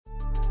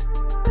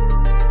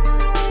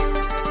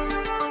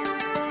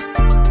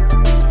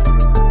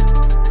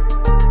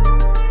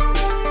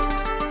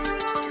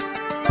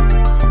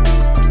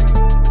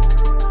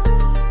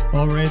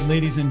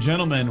ladies and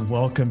gentlemen.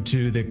 Welcome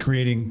to the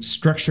Creating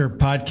Structure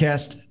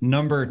podcast,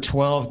 number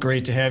 12.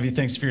 Great to have you.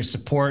 Thanks for your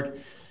support.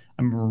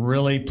 I'm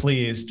really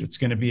pleased. It's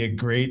going to be a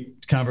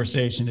great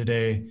conversation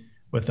today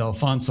with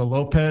Alfonso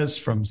Lopez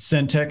from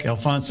Syntec.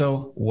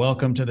 Alfonso,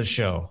 welcome to the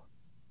show.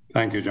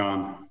 Thank you,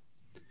 John.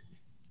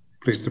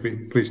 Pleased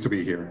to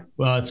be here.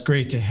 Well, it's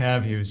great to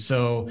have you.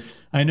 So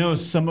I know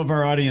some of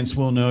our audience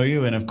will know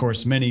you, and of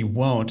course, many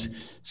won't.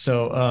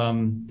 So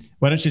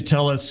why don't you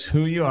tell us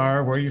who you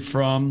are, where you're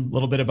from, a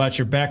little bit about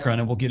your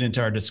background, and we'll get into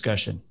our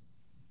discussion.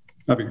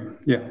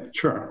 Yeah,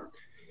 sure.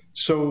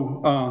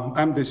 So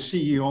I'm the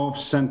CEO of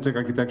Syntec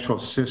Architectural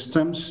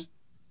Systems.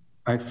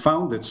 I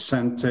founded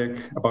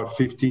Syntec about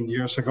 15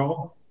 years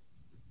ago,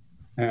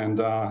 and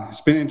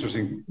it's been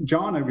interesting.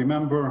 John, I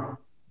remember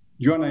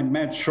you and I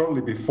met shortly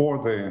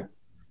before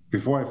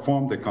I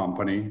formed the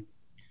company.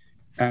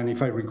 And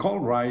if I recall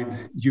right,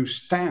 you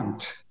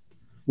stamped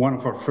one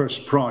of our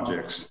first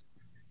projects.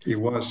 It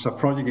was a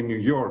project in New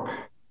York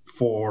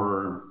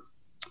for,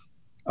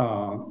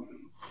 I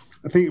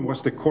think it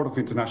was the Court of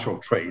International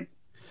Trade.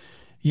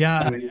 Yeah,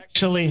 I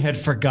actually had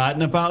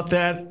forgotten about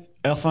that,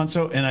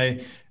 Alfonso.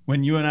 And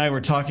when you and I were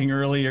talking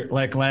earlier,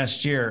 like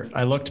last year,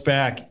 I looked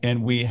back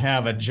and we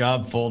have a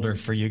job folder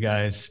for you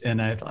guys.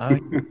 And I thought,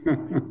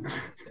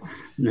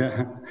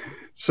 yeah,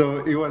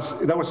 so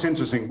that was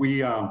interesting.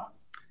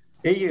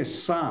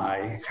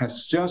 ASI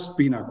has just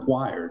been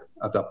acquired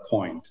at that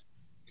point,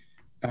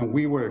 and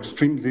we were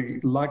extremely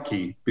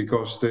lucky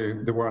because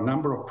there were a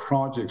number of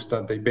projects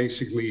that they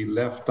basically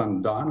left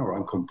undone or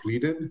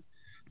uncompleted.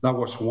 That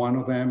was one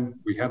of them.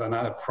 We had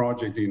another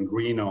project in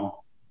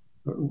Reno,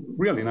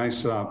 really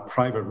nice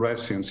private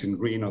residence in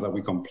Reno that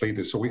we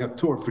completed. So we had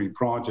 2 or 3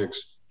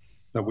 projects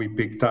that we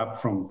picked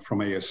up from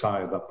ASI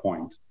at that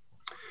point.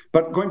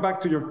 But going back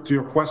to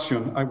your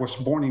question, I was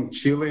born in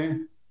Chile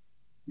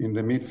in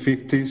the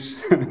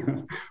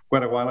mid-50s,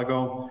 quite a while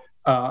ago.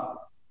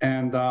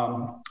 And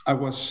I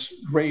was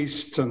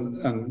raised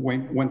and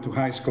went to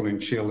high school in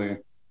Chile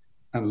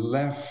and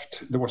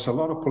left. There was a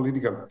lot of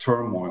political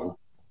turmoil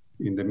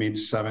in the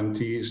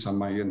mid-70s, and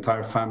my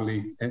entire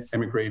family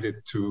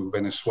emigrated to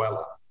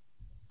Venezuela.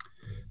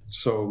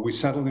 So we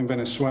settled in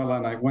Venezuela,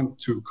 and I went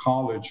to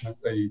college.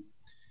 I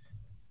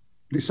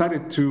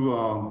decided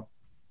to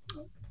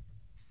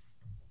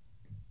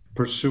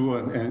pursue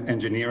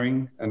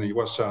engineering, and it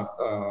was a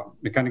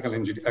mechanical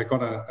engineer.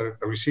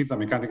 I received a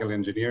mechanical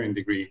engineering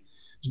degree.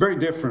 It's very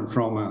different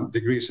from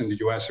degrees in the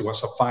US. It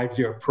was a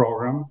 5-year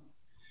program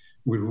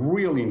with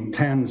really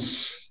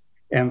intense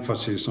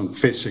emphasis on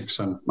physics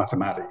and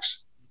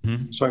mathematics.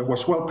 Mm-hmm. So I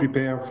was well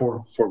prepared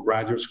for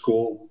graduate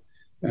school,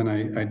 and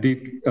I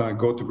did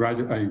go to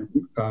graduate.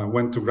 I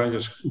went to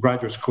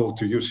graduate school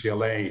to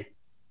UCLA.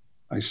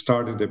 I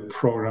started the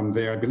program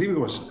there. I believe it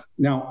was.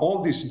 Now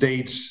all these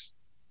dates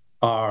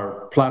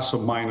are plus or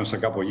minus a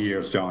couple of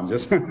years, John.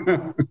 Just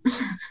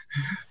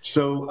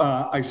so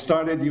I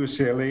started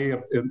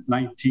UCLA in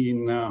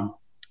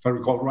if I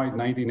recall right,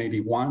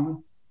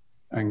 1981,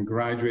 and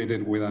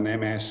graduated with an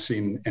MS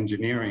in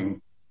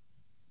engineering.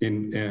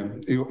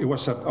 It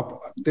was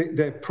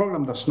the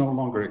program does no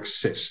longer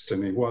exist,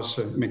 and it was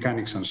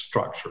mechanics and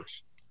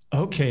structures.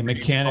 Okay,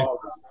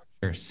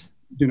 mechanics.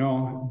 You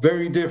know,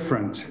 very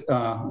different.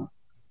 I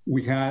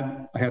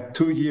had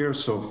 2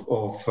 years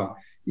of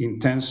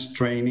intense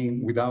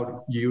training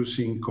without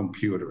using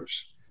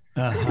computers.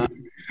 Uh-huh.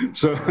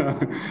 So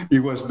it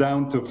was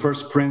down to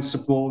first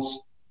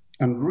principles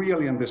and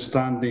really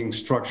understanding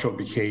structural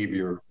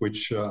behavior,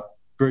 which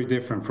very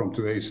different from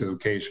today's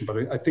education, but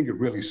I think it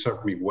really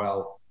served me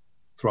well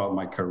throughout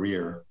my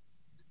career.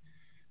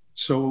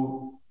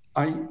 So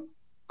I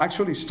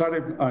actually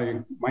started,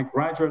 my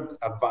graduate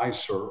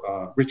advisor,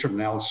 Richard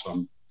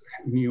Nelson,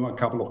 knew a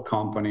couple of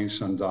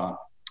companies, and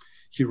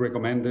he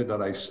recommended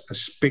that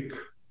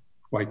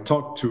I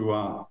talked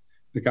to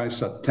the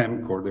guys at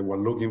Temcor. They were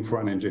looking for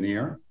an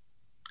engineer,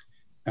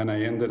 and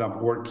I ended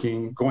up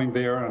going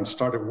there and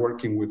started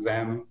working with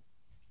them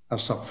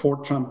as a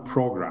Fortran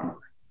programmer.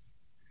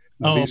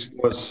 Now, this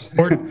was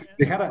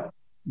they had at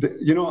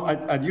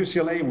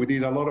UCLA we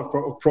did a lot of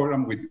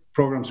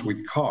programs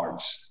with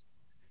cards.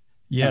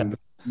 Yeah. And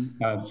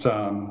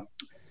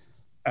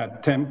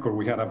at Temcor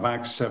we had a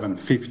VAX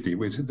 750,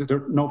 which there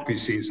were no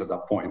PCs at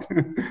that point.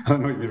 I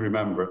don't know if you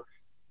remember.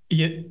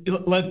 Yeah,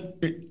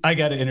 I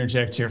got to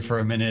interject here for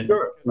a minute.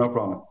 Sure, no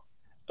problem.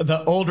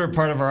 The older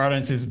part of our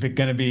audience is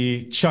going to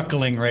be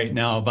chuckling right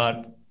now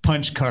about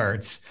punch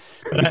cards.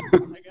 But I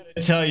got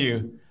to tell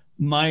you,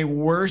 my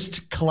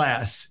worst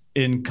class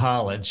in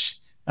college,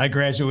 I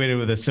graduated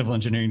with a civil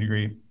engineering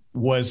degree,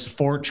 was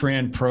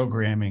Fortran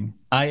programming.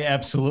 I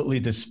absolutely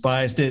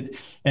despised it.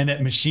 And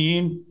that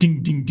machine,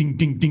 ding, ding, ding,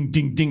 ding, ding,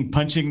 ding, ding,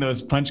 punching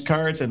those punch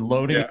cards and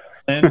loading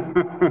it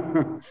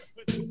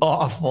was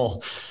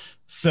awful.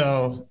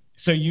 So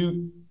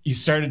you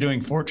started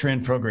doing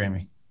Fortran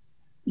programming.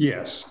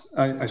 Yes,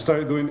 I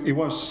started doing. It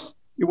was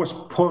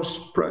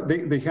post.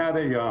 They had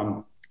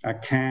a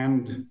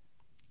canned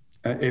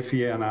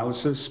FEA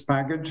analysis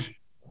package,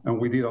 and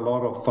we did a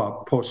lot of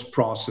post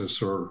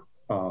processor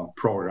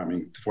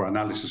programming for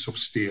analysis of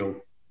steel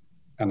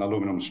and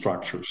aluminum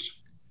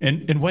structures.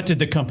 And what did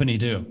the company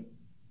do?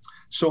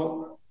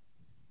 So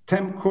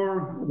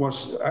Temcor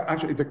was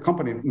actually, the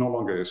company no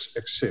longer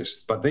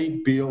exists, but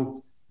they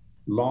built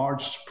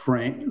large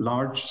span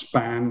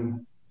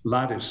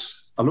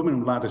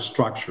aluminum lattice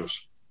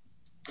structures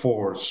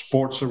for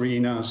sports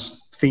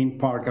arenas, theme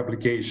park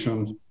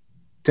applications,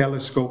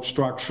 telescope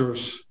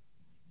structures.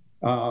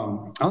 I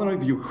don't know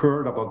if you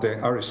heard about the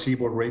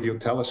Arecibo radio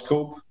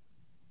telescope.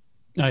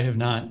 I have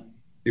not.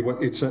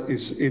 It's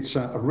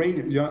a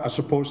radio, as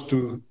opposed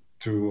to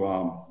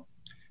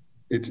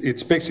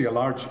it's basically a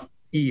large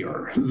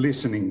ear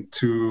listening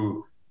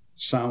to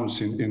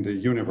sounds in the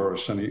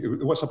universe, and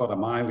it was about a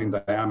mile in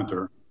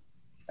diameter,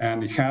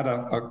 and it had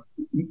a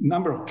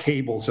number of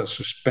cables that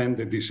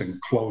suspended this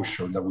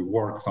enclosure that we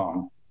worked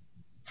on.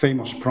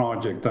 Famous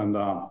project, and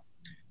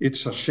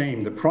it's a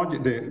shame. The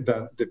project,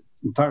 the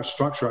entire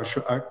structure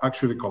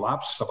actually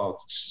collapsed about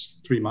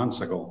 3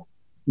 months ago.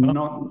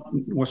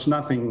 Was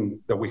nothing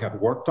that we had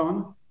worked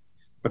on,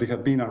 but it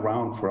had been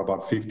around for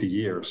about 50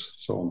 years.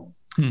 So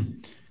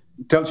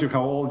it tells you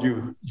how old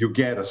you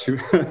get as you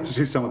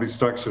see some of these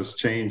structures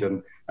change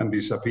and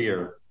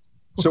disappear.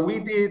 So we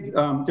did,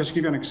 just to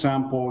give you an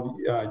example,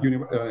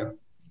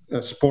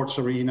 sports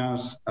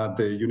arenas at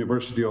the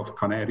University of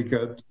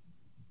Connecticut,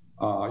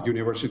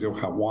 University of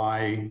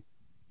Hawaii,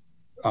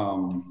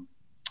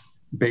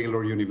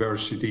 Baylor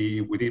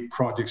University. We did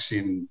projects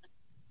in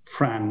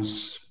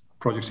France,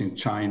 projects in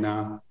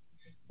China,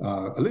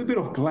 a little bit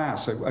of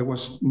glass. I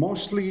was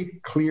mostly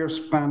clear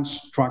span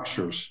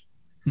structures,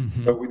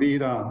 but we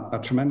did a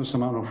tremendous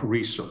amount of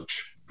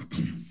research.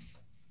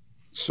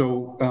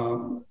 So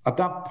at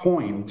that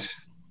point,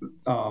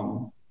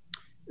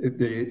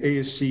 the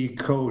ASC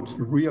code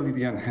really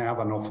didn't have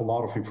an awful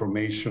lot of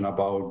information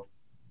about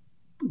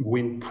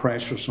wind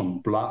pressures on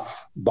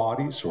bluff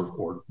bodies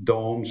or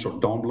domes or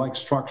dome-like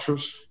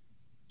structures.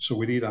 So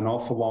we did an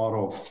awful lot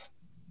of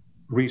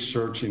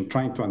research in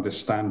trying to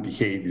understand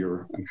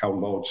behavior and how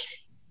loads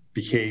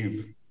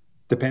behave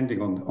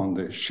depending on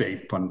the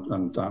shape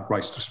and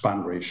rise to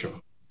span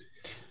ratio.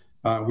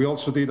 We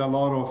also did a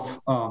lot of,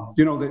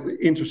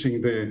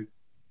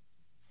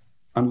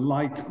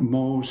 unlike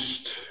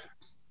most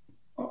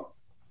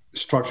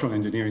structural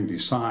engineering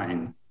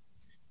design,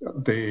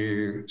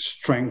 the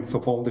strength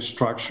of all the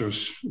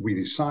structures we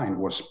designed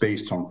was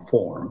based on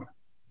form.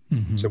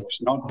 So it was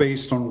not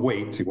based on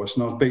weight. It was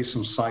not based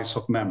on size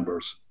of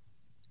members.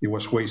 It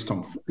was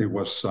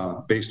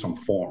based on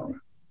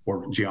form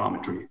or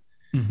geometry.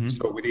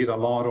 So we did a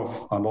lot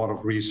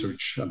of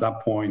research at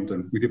that point,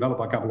 and we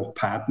developed a couple of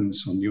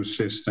patents on new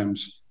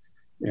systems.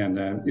 And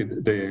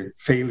the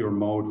failure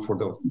mode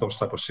for those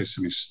type of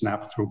systems is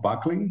snap-through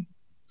buckling.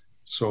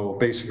 So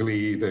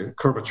basically, the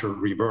curvature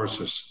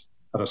reverses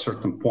at a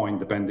certain point,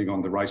 depending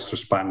on the rise to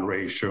span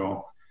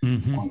ratio,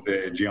 on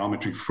the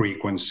geometry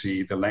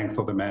frequency, the length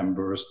of the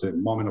members, the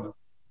moment of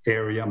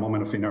area,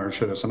 moment of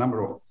inertia. There's a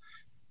number of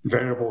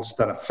variables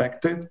that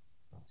affect it.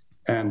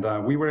 And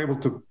we were able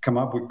to come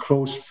up with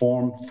closed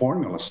form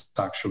formulas,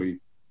 actually,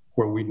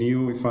 where we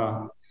knew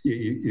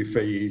if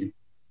a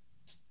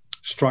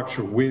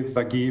structure with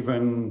a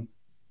given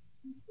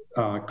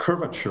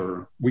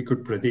curvature, we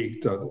could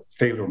predict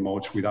failure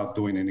modes without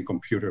doing any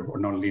computer or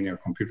nonlinear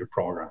computer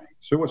programming.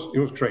 So it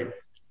was great.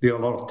 Did a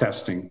lot of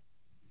testing.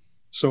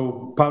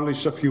 So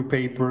published a few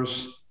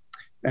papers,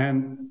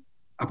 and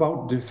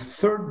about the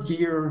second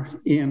year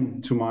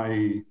into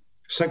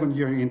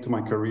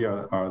my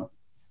career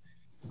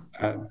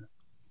at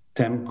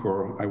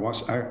Temcor,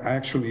 I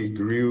actually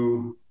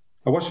grew.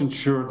 I wasn't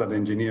sure that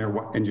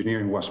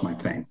engineering was my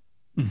thing.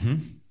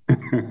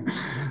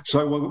 So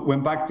I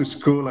went back to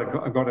school.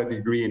 I got a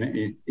degree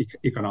in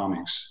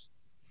economics,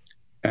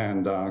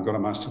 and got a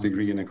master's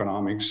degree in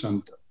economics,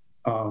 and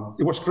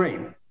it was great.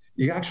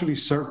 It actually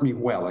served me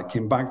well. I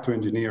came back to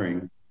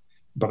engineering,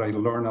 but I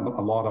learned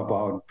a lot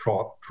about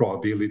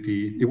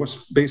probability. It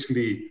was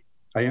basically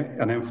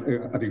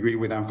a degree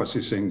with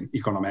emphasis in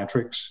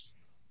econometrics.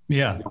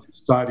 Yeah,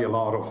 Study a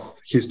lot of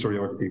history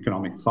of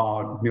economic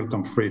thought,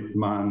 Milton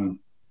Friedman,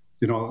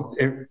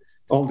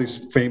 all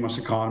these famous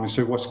economists.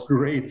 So it was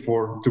great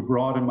to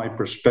broaden my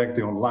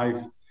perspective on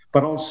life,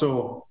 but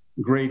also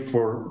great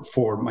for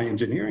my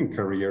engineering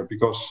career,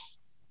 because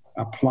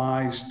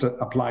applied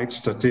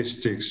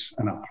statistics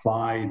and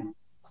applied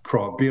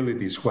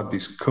probability is what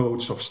these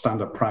codes of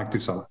standard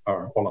practice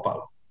are all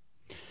about.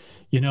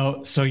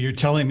 So you're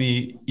telling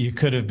me you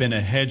could have been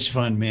a hedge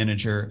fund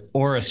manager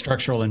or a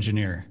structural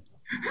engineer.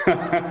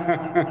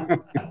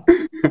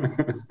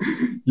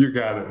 You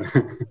got it.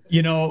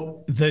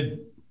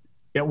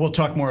 We'll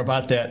talk more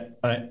about that.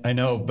 I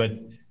know, but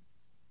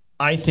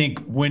I think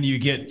when you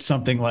get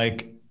something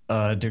like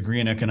a degree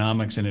in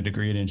economics and a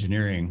degree in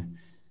engineering,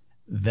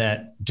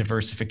 that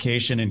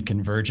diversification and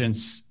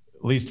convergence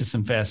leads to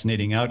some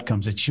fascinating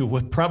outcomes that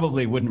you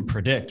probably wouldn't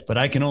predict. But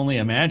I can only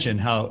imagine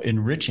how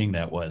enriching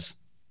that was.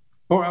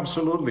 Oh,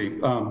 absolutely.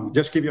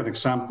 Just give you an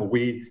example.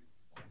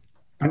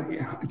 And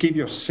I'll give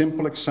you a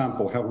simple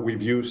example how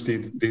we've used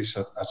this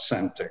at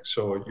Centec.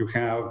 So you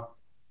have,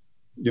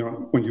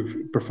 when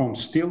you perform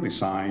steel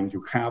design,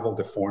 you have all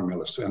the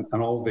formulas and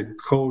all the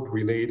code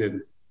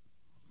related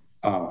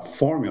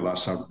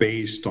formulas are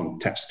based on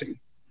testing.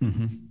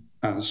 Mm-hmm.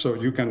 And so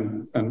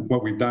and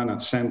what we've done at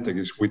Centec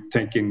is we're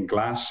taking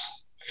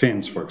glass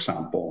fins, for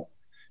example,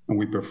 and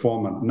we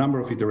perform a number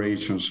of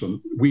iterations. So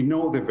we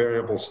know the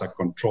variables that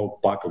control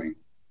buckling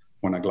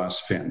on a glass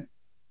fin.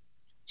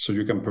 So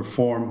you can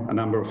perform a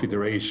number of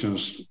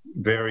iterations,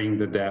 varying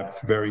the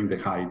depth, varying the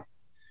height,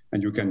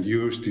 and you can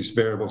use these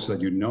variables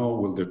that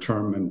will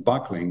determine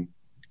buckling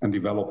and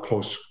develop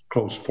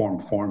closed form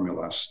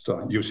formulas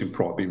using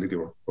probability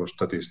or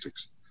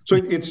statistics. So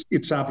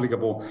it's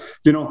applicable.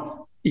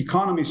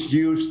 Economists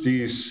use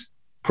this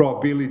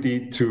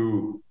probability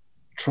to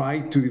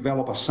try to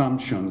develop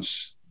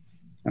assumptions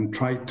and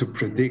try to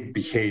predict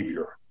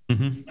behavior.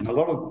 Mm-hmm. And a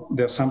lot of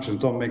the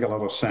assumptions don't make a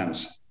lot of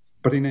sense.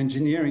 But in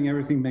engineering,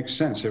 everything makes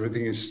sense.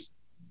 Everything is,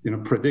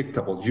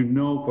 predictable. You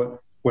know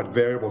what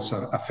variables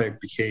affect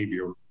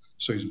behavior.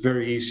 So it's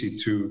very easy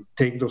to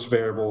take those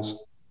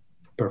variables,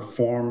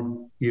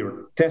 perform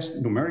either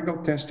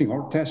numerical testing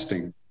or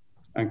testing,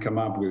 and come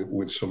up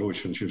with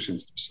solutions using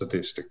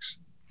statistics.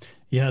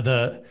 Yeah,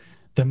 the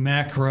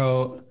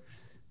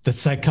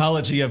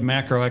psychology of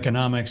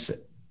macroeconomics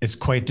is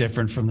quite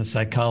different from the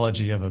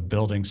psychology of a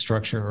building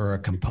structure or a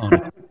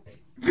component.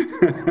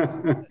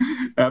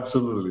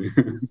 Absolutely.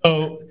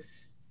 So,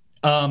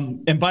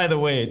 and by the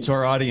way, to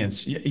our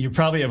audience, you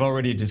probably have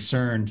already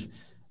discerned,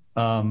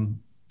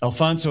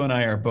 Alfonso and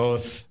I are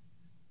both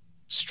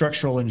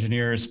structural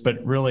engineers,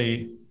 but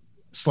really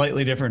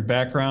slightly different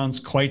backgrounds,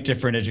 quite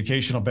different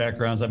educational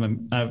backgrounds.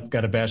 I've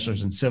got a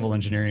bachelor's in civil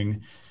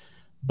engineering,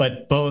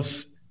 but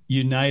both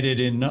united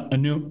in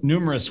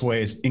numerous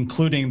ways,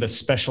 including the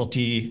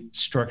specialty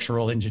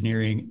structural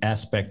engineering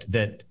aspect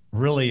that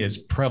really is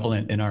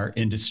prevalent in our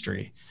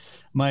industry.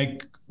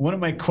 One of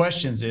my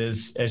questions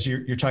is, as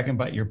you're talking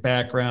about your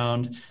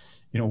background,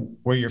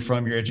 where you're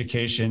from, your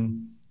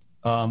education,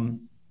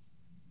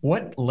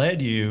 what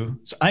led you?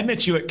 So I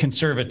met you at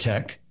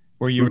Conservatech,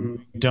 where you were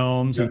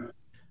domes. Yeah.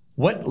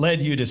 What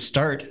led you to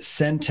start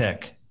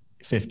Centec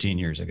 15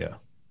 years ago?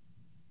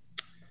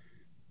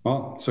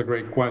 Well, it's a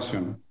great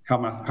question. How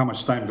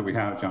much time do we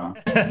have, John?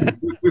 Back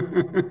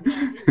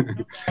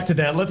to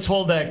that. Let's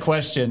hold that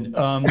question.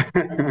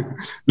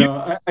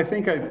 No, I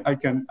think I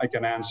can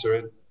answer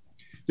it.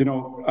 The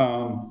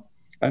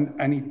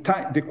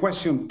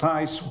question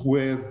ties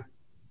with,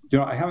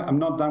 I'm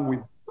not done with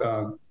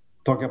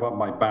talking about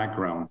my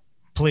background.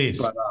 Please.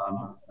 But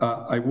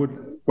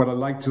what I'd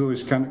like to do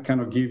is kind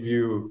of give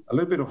you a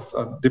little bit of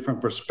a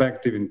different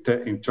perspective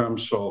in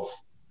terms of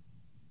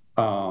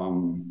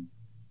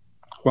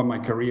what my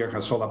career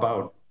has all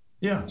about.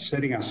 Yeah.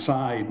 Setting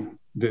aside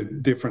the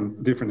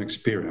different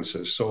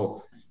experiences.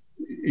 So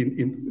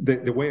in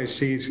the way I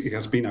see it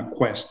has been a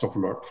quest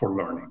for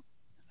learning.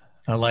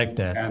 I like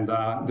that. And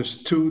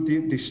there's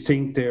two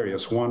distinct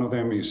areas. One of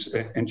them is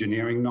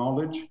engineering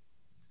knowledge,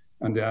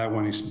 and the other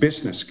one is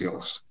business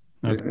skills.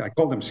 Okay. I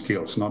call them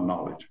skills, not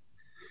knowledge.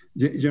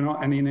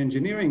 And in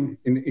engineering,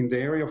 in the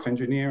area of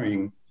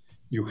engineering,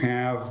 you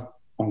have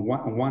on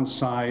one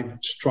side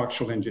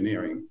structural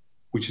engineering,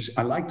 which is,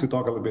 I like to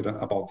talk a little bit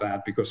about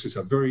that because it's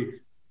a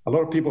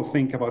lot of people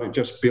think about it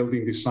just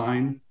building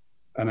design,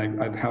 and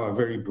I have a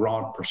very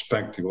broad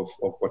perspective of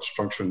what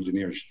structural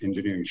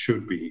engineering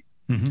should be.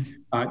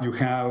 Mm-hmm. You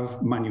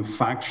have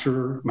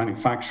manufacturing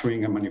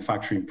and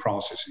manufacturing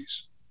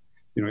processes.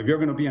 If you're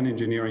going to be an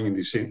engineer in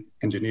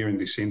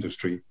this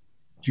industry,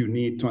 you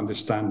need to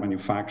understand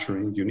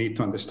manufacturing. You need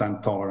to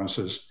understand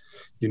tolerances.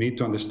 You need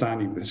to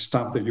understand if the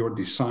stuff that you're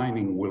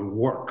designing will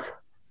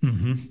work.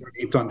 Mm-hmm. You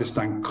need to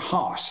understand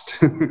cost.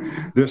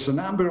 There's a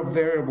number of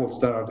variables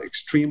that are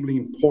extremely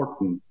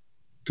important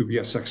to be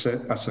a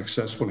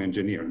successful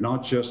engineer,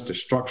 not just the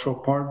structural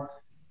part,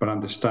 but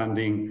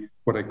understanding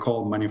what I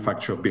call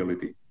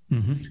manufacturability.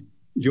 Mm-hmm.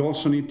 You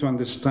also need to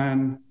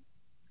understand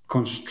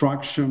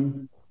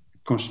construction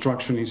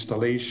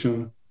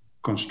installation,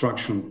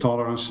 construction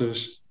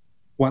tolerances.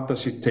 What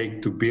does it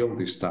take to build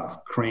this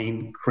stuff?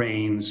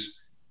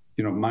 Cranes,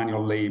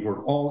 manual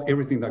labor,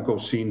 everything that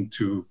goes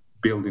into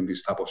building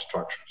these type of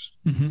structures.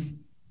 Mm-hmm.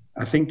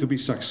 I think to be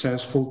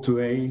successful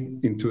today,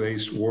 in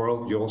today's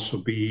world,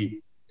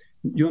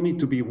 you need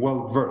to be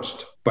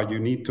well-versed, but you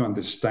need to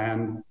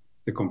understand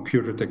the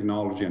computer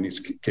technology and its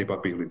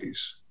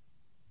capabilities.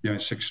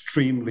 It's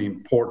extremely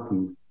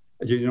important.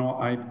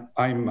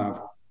 I'm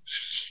a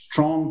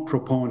strong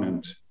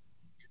proponent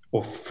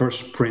of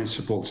first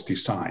principles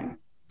design.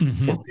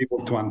 Mm-hmm. For people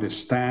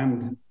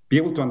to be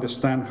able to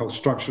understand how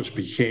structures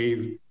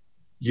behave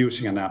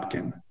using a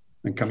napkin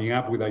and coming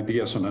up with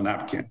ideas on a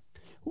napkin.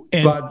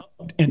 Go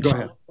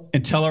ahead.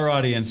 And tell our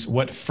audience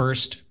what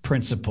first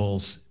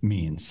principles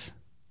means.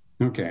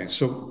 Okay,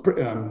 so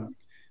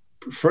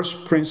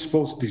first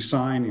principles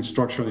design in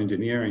structural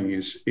engineering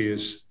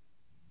is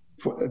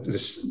for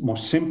the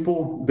most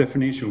simple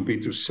definition would be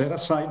to set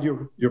aside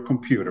your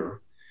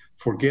computer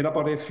forget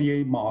about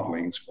FEA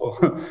modeling,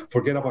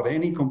 forget about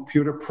any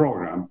computer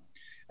program,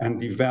 and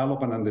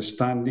develop an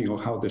understanding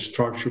of how the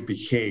structure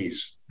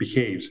behaves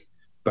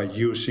by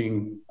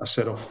using a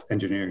set of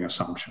engineering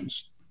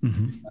assumptions.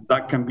 Mm-hmm.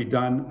 That can be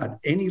done at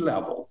any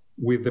level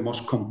with the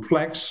most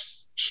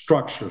complex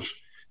structures.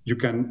 You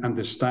can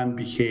understand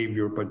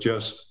behavior by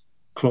just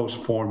closed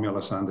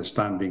formulas,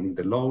 understanding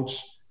the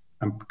loads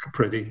and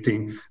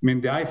predicting. I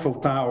mean, the Eiffel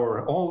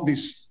Tower, all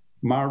these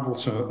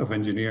marvels of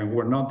engineering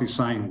were not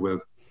designed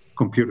with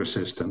computer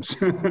systems.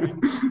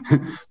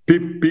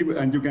 People,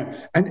 and you can,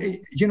 and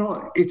you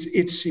know,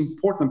 it's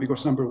important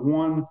because number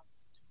one,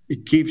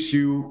 it gives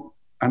you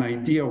an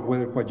idea of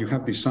whether what you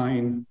have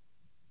designed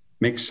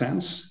makes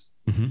sense,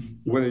 mm-hmm.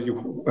 whether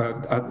you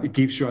it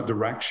gives you a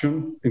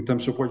direction in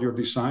terms of what you're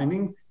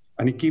designing,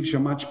 and it gives you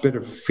a much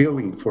better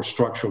feeling for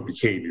structural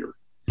behavior.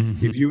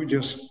 Mm-hmm. If you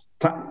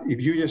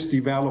just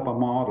develop a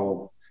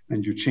model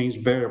and you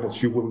change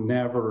variables, you will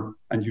never,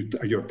 and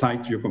you're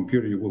tied to your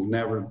computer, you will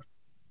never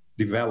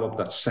develop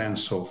that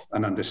sense of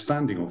an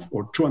understanding of,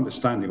 or true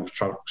understanding of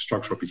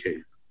structural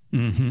behavior.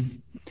 Mm-hmm.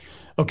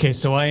 Okay,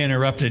 so I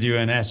interrupted you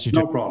and asked you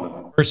no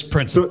problem. First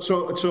principle.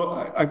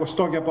 So I was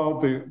talking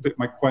about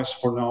my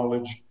quest for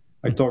knowledge.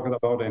 I talked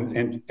about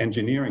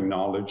engineering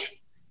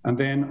knowledge, and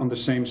then on the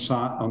same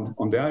side,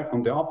 on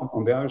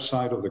the other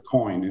side of the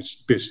coin,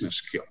 is business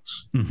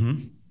skills. Mm-hmm.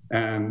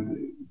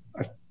 And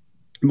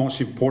the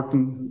most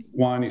important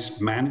one is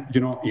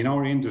in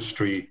our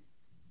industry,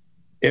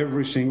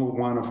 every single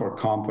one of our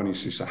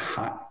companies is a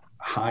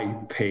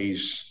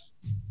high-paced,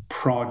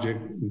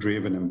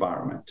 project-driven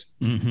environment.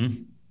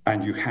 Mm-hmm.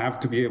 And you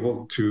have to be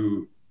able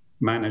to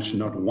manage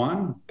not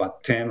one,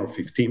 but 10 or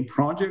 15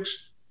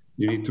 projects.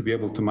 You need to be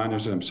able to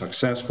manage them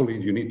successfully.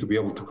 You need to be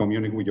able to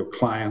communicate with your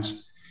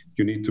clients.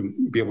 You need to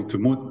be able to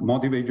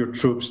motivate your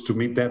troops to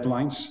meet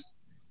deadlines,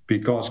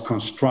 because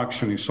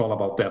construction is all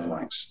about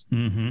deadlines.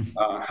 Mm-hmm.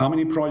 How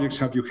many projects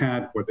have you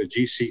had where the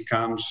GC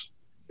comes,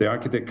 the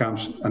architect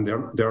comes, and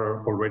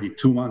they're already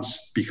 2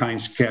 months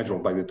behind schedule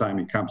by the time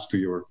it comes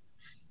to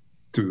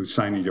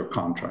signing your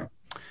contract?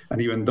 And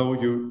even though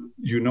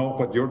you know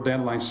what your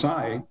deadlines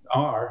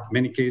are,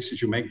 many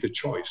cases you make the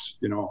choice.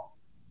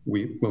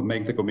 We will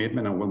make the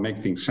commitment and we'll make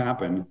things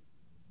happen.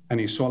 And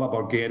it's all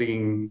about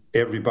getting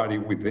everybody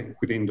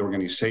within the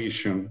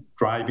organization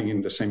driving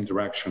in the same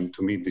direction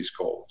to meet these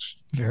goals.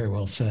 Very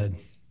well said.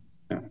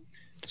 Yeah.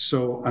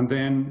 So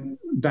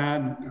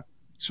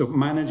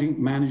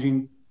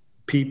managing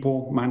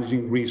people,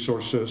 managing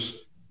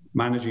resources,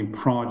 managing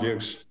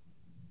projects,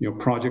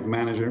 project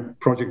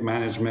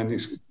management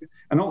is,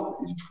 and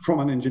from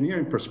an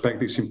engineering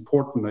perspective, it's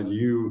important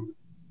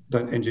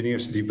that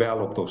engineers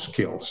develop those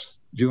skills.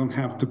 You don't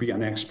have to be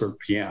an expert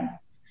PM,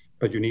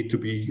 but you need to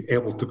be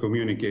able to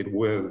communicate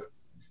with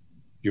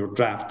your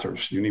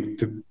drafters. You need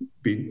to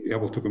be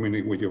able to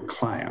communicate with your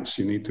clients.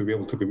 You need to be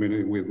able to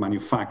communicate with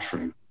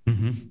manufacturing,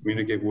 mm-hmm.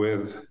 communicate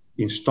with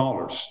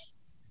installers.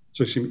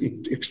 So it's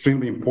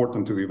extremely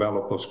important to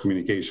develop those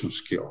communication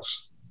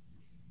skills.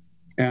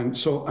 And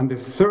the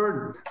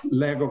third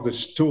leg of the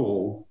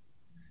stool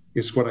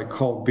is what I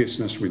call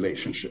business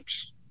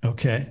relationships.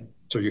 Okay.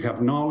 So you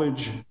have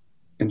knowledge,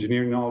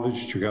 engineering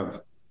knowledge, you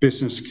have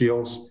business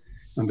skills,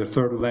 and the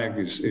third leg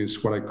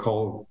is what I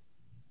call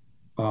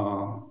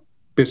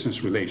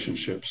business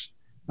relationships.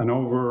 And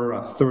over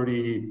a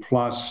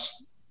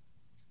 30-plus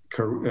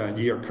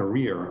year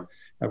career,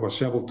 I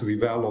was able to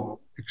develop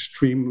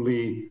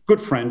extremely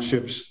good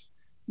friendships,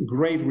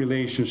 great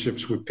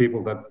relationships with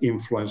people that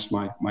influenced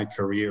my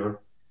career,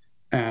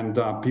 and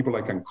people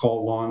I can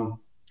call on,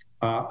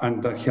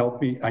 and that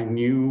helped me. I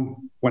knew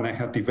when I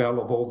had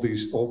developed all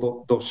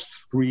those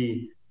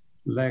three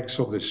legs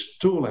of the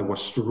stool, I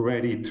was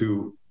ready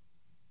to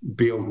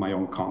build my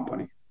own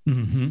company.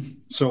 Mm-hmm.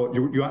 So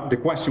the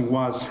question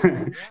was,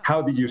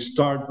 how did you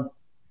start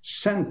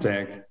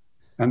Centec?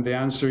 And the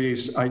answer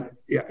is, I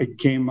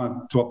came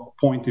to a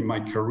point in my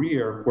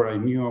career where I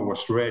knew I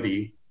was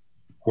ready,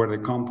 where the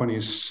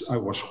companies I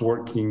was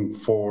working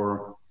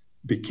for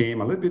became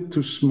a little bit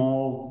too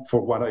small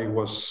for what I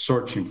was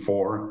searching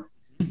for.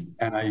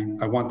 And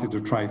I wanted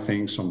to try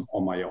things on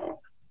my own.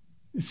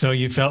 So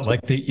you felt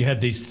like you had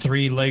these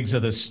three legs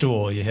of the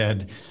stool. You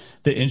had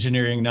the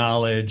engineering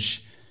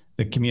knowledge,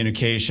 the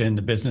communication,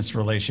 the business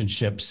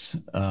relationships.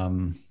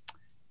 And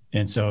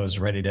so I was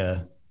ready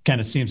to, kind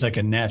of seems like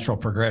a natural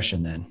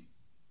progression then.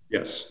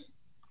 Yes.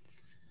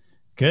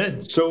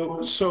 Good.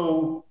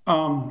 So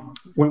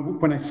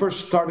when I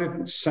first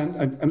started,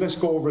 and let's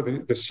go over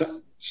this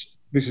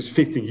is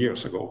 15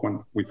 years ago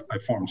when I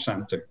formed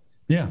Centec.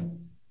 Yeah.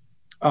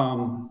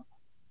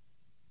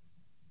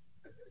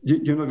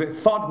 The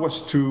thought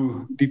was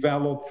to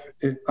develop,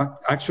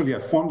 actually I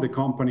formed the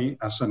company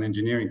as an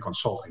engineering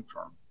consulting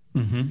firm.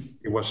 Mm-hmm.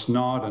 It was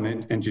not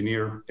an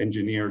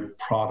engineered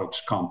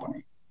products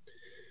company.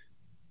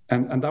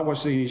 And that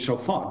was the initial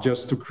thought,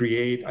 just to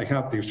create, I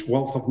have this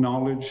wealth of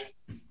knowledge.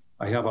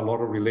 I have a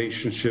lot of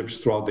relationships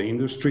throughout the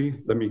industry.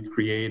 Let me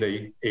create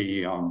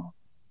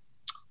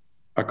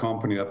a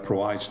company that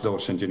provides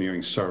those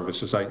engineering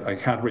services. I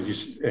had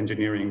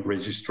engineering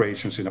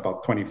registrations in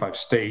about 25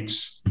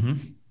 states.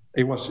 Mm-hmm.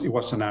 It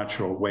was a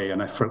natural way,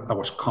 and I felt I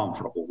was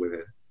comfortable with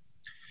it.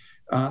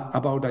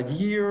 About a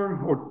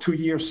year or 2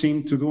 years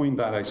into doing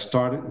that, I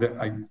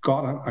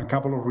got a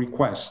couple of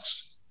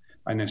requests,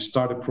 and I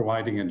started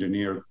providing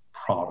engineered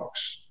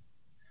products.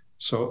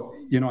 So,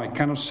 I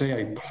cannot say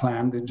I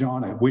planned it,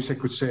 John. I wish I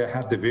could say I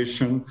had the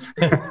vision,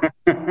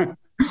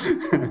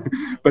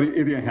 but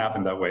it didn't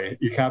happen that way.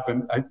 It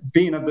happened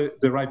being at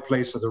the right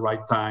place at the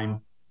right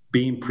time,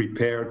 being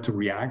prepared to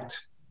react,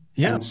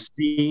 and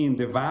seeing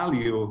the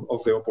value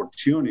of the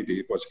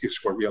opportunity is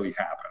what really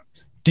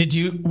happened. Did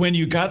you, when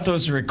you got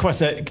those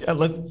requests,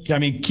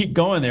 keep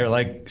going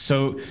there.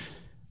 So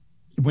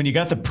when you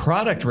got the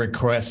product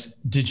requests,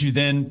 did you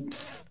then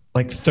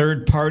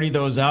third party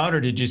those out,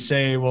 or did you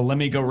say, well, let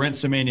me go rent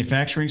some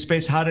manufacturing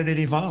space? How did it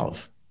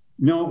evolve?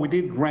 No, we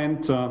did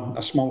rent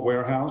a small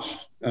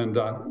warehouse, and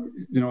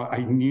I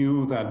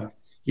knew that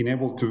if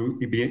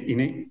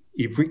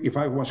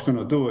I was going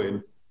to do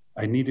it,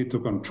 I needed to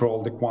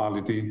control the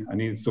quality. I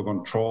needed to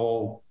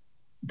control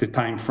the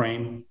time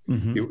frame.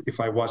 Mm-hmm.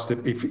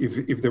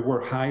 If there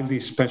were highly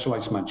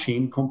specialized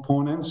machine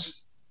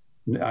components,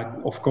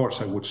 of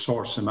course I would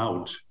source them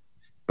out.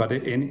 But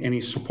in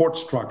any support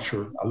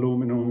structure,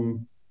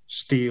 aluminum,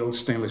 steel,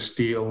 stainless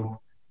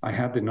steel, I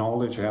had the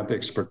knowledge, I had the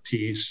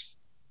expertise,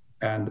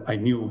 and I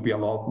knew it would be a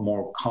lot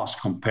more cost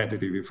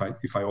competitive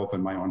if I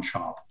opened my own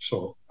shop.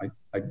 So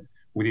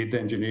we did the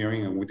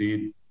engineering, and we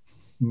did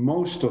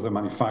most of the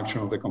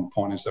manufacturing of the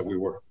components that we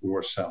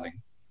were selling.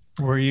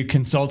 Were you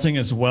consulting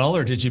as well,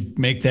 or did you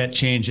make that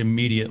change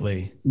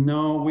immediately?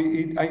 No,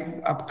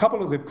 a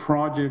couple of the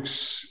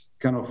projects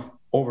kind of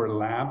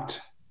overlapped,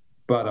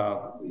 but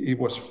it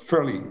was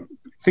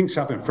things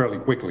happened fairly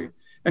quickly.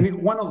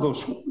 And one of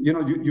those,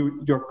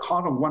 you're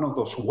caught on one of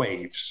those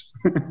waves.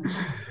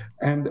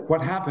 And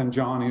what happened,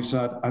 John, is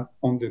that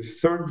on the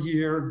third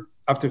year,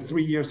 after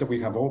 3 years that we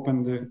have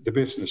opened the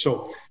business.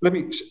 So let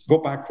me go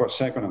back for a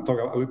second and talk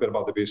a little bit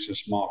about the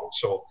business model.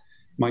 So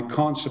my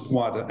concept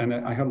was, and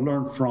I had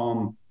learned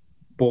from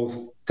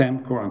both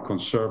Temcor and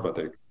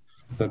Conservative,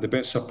 that the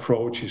best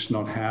approach is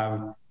not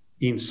have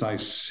inside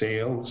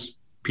sales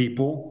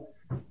people,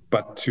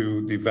 but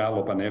to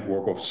develop a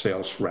network of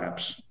sales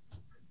reps.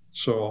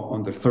 So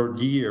on the third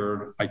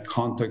year, I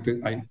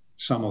contacted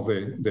some of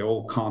the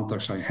old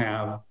contacts I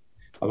have.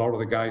 A lot of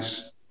the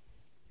guys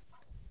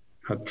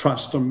had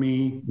trust on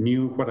me,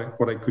 knew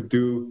what I could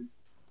do,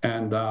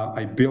 and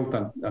I built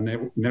a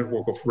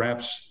network of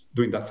reps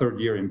during that third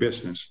year in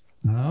business.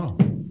 Oh.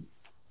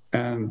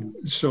 And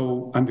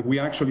we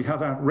actually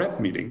had a rep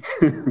meeting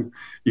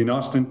in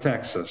Austin,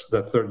 Texas,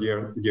 that third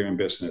year in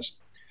business.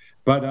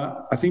 But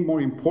I think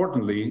more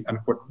importantly, and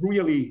what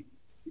really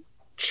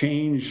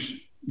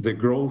changed the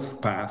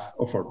growth path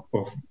of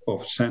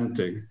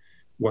Centig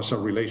was a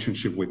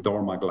relationship with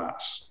Dorma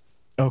Glass.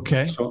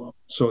 Okay.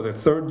 So the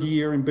third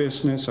year in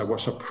business, I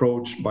was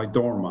approached by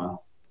Dorma,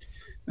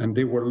 and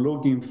they were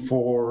looking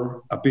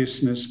for a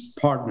business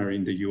partner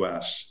in the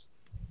U.S.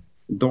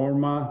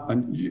 Dorma,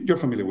 and you're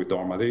familiar with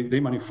Dorma. They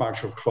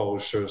manufacture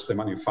closers, they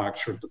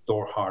manufacture the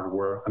door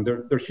hardware, and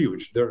they're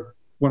huge. They're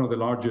one of the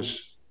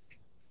largest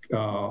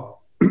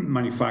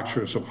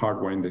manufacturers of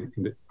hardware in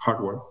the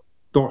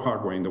door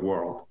hardware in the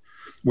world.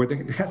 Where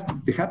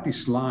they had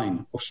this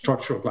line of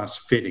structural glass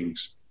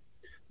fittings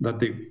that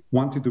they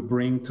wanted to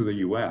bring to the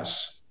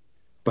U.S.,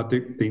 but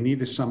they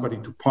needed somebody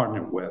to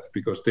partner with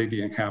because they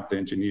didn't have the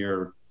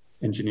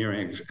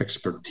engineering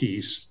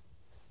expertise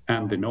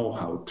and the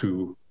know-how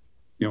to,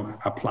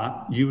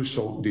 use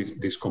all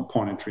this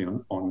componentry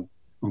on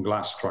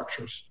glass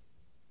structures.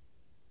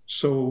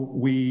 So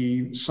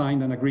we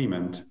signed an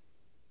agreement,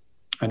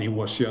 and it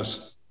was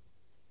just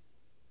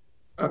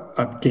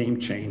a game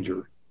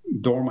changer.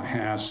 Dorma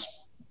has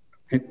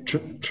a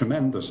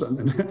tremendous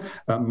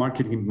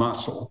marketing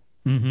muscle.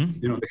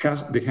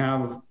 Mm-hmm. They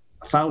have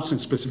 1,000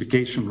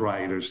 specification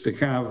writers. They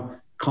have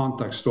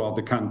contacts throughout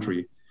the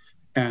country,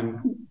 and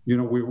we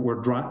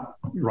were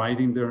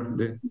riding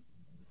the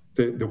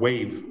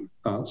wave,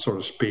 so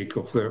to speak,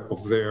 of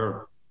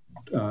their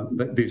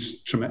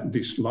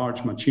this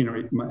large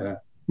machinery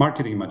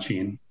marketing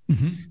machine,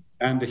 mm-hmm.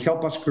 and they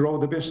helped us grow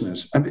the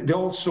business. And they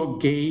also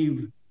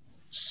gave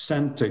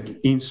Centig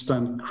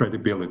instant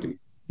credibility.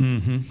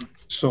 Mm-hmm.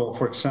 So,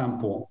 for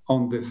example,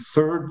 on the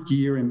third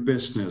year in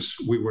business,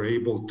 we were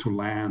able to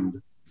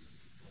land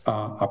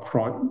one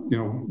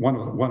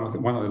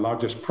of the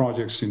largest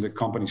projects in the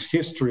company's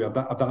history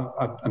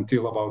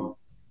until about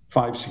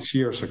 5-6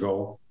 years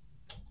ago,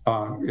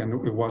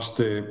 and it was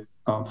the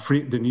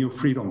new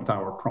Freedom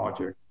Tower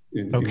project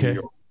in New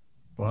York.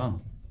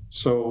 Wow!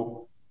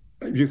 So,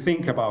 if you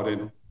think about it,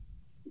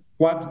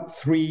 what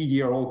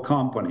 3-year-old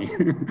company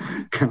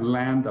can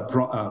land a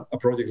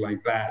project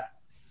like that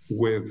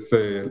with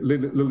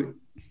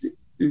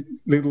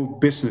little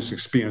business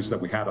experience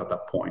that we had at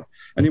that point?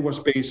 And it was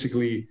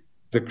basically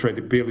the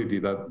credibility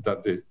that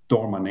the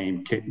Dorma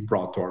name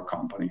brought to our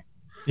company.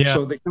 Yeah.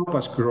 So they help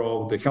us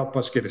grow. They help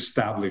us get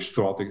established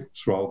throughout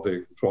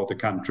the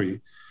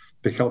country.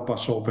 They help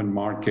us open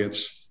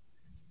markets,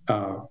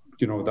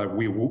 that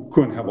we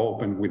couldn't have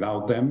opened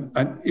without them,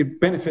 and it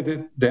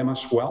benefited them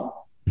as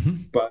well.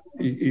 Mm-hmm. But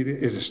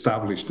it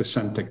established the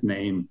Sentech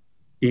name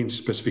in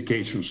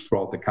specifications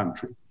throughout the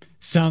country.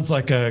 Sounds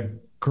like a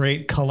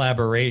great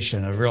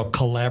collaboration, a real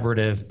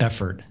collaborative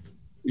effort.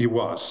 It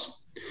was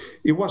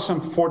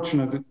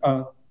unfortunate.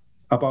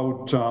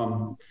 About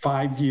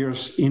 5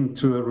 years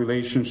into the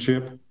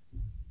relationship,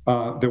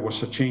 there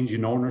was a change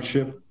in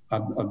ownership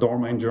at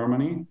Dorma in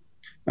Germany,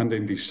 and they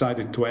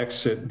decided to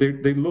exit.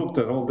 They looked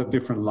at all the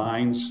different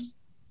lines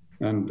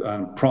and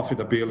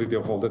profitability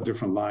of all the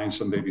different lines,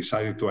 and they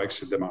decided to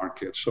exit the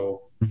market.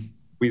 So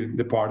we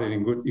departed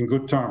in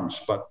good terms,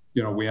 but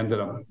we ended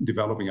up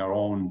developing our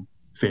own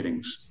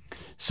fittings.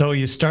 So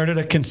you started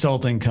a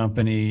consulting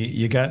company,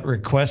 you got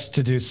requests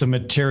to do some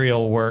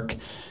material work,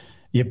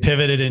 you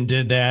pivoted and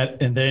did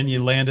that, and then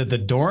you landed the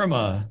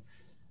Dorma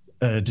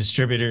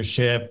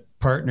distributorship,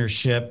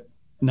 partnership.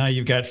 Now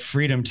you've got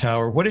Freedom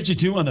Tower. What did you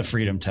do on the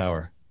Freedom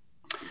Tower?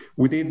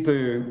 We did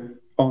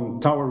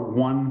on Tower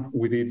 1,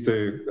 we did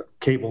the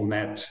cable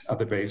net at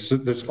the base.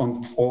 There's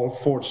on all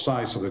 4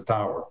 sides of the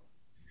tower.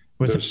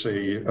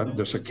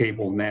 There's a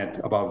cable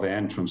net above the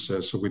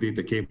entrances, so we did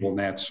the cable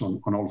nets on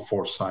all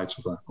 4 sides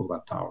of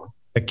that tower.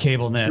 A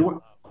cable net.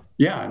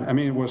 Yeah, I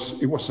mean it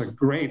was a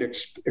great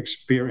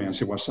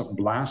experience. It was a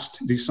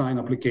blast design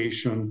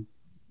application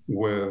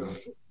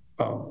with,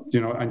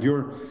 and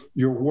you're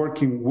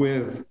working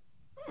with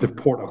the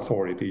Port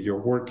Authority.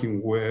 You're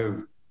working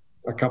with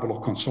a couple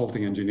of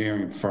consulting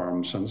engineering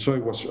firms, and so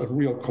it was a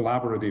real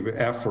collaborative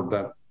effort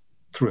that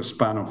through a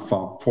span of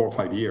 4 or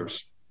 5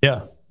 years.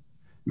 Yeah.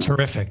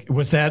 Terrific.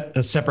 Was that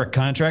a separate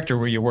contract, or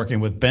were you working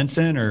with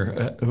Benson,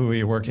 or who were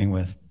you working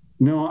with?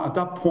 No, at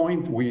that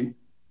point,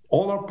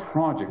 all our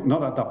projects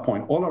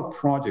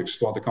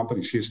throughout the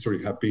company's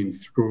history have been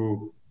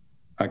through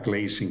a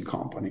glazing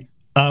company.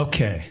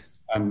 Okay.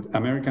 And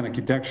American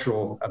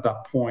Architectural at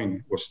that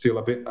point was still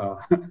a bit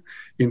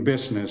in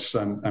business,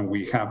 and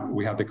we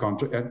had the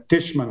contract.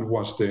 Tishman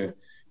was the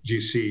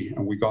GC,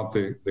 and we got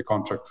the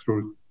contract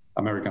through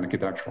American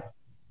Architectural.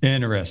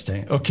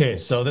 Interesting. Okay,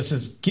 so this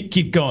is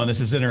keep going.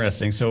 This is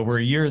interesting. So we're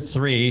year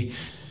 3.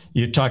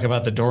 You talk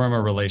about the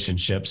Dorma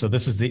relationship. So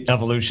this is the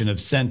evolution of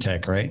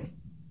Sentech, right?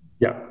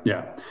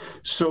 Yeah.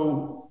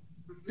 So,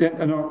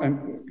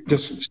 and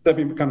just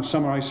stepping, kind of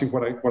summarizing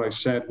what I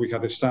said, we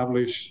had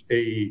established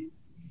a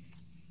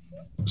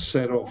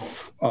set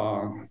of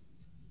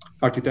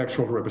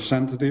architectural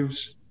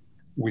representatives.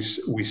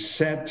 We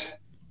set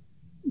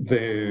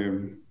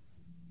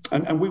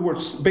and we were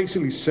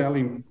basically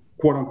selling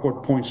quote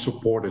unquote point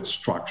supported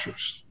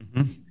structures.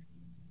 Mm-hmm.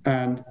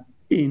 And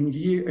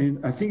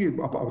I think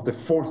about the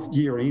 4th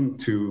year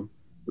into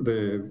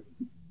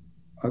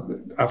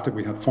after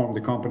we had formed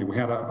the company, we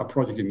had a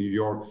project in New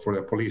York for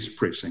the police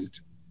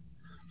precinct.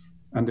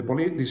 And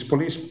this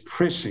police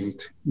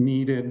precinct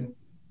needed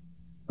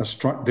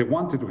they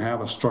wanted to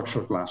have a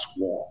structural glass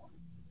wall.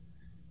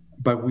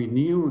 But we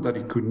knew that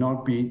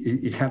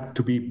it had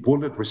to be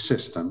bullet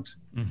resistant.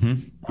 Mm-hmm.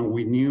 And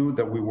we knew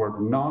that we were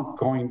not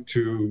going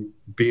to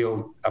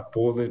build a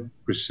bullet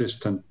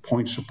resistant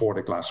point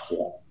supported glass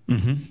wall.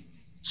 Mm-hmm.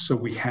 So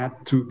we had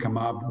to come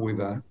up with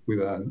a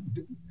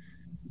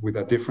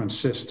different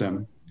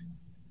system,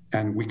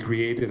 and we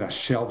created a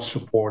shelf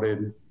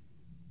supported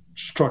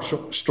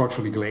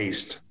structurally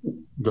glazed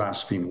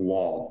glass fin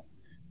wall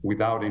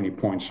without any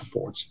point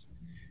supports.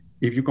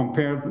 If you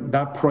compare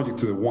that project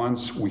to the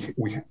ones to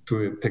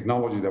the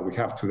technology that we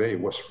have today,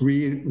 it was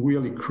really,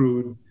 really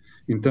crude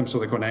in terms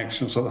of the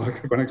connections. A lot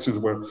of the connections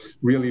were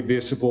really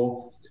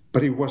visible,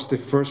 but it was the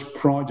first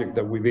project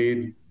that we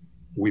did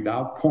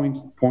without point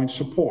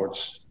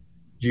supports,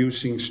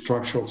 using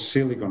structural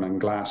silicon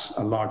and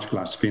large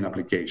glass fin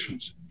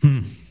applications.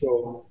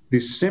 So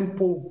this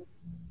simple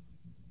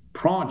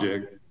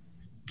project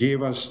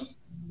gave us,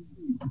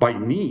 by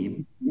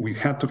need, we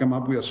had to come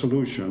up with a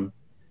solution.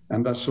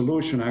 And that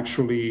solution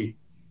actually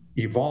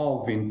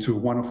evolved into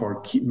one of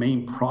our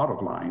main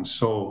product lines.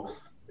 So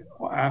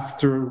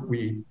after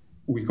we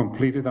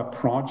completed that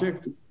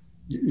project,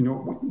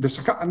 there's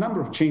a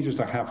number of changes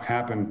that have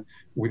happened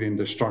within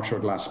the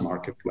structural glass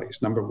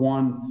marketplace. Number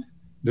one,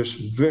 there's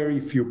very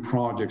few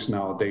projects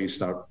nowadays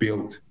that are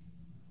built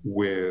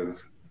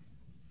with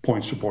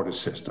point-supported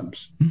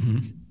systems.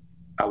 Mm-hmm.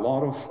 A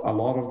lot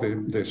of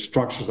the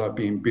structures that are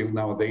being built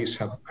nowadays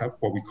have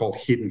what we call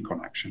hidden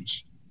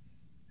connections.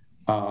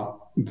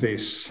 The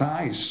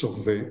size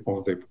of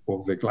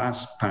the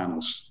glass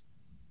panels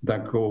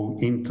that go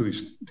into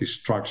these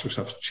structures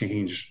has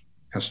changed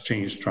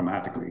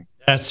dramatically.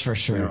 That's for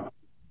sure.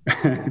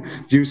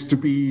 Used to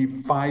be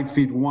 5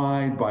 feet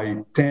wide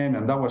by 10,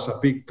 and that was a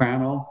big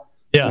panel.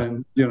 Yeah.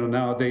 And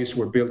nowadays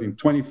we're building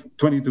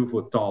 22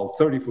 foot tall,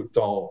 30 foot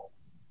tall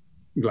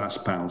glass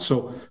panels.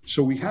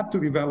 So we had to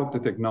develop the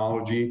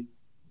technology.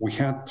 We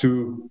had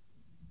to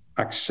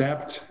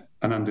accept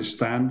and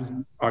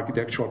understand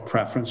architectural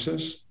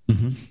preferences.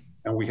 Mm-hmm.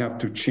 And we have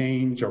to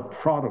change our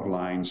product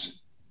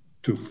lines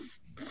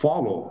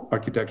follow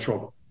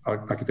architectural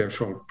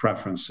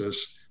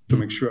preferences to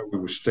make sure we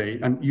will stay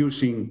and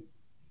using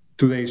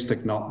the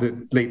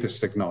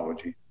latest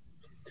technology.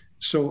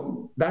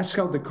 So that's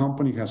how the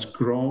company has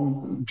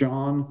grown,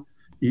 John.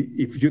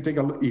 If you take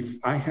a look,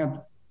 if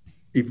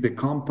the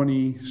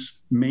company's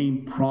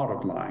main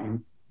product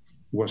line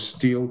was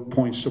still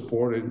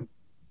point-supported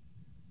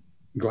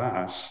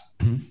glass,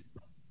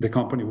 the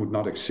company would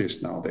not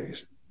exist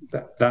nowadays.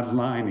 That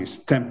line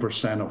is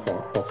 10% of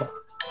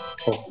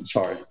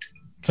sorry.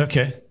 It's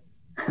okay.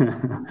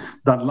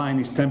 That line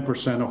is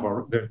 10% of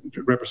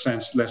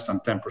represents less than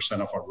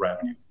 10% of our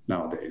revenue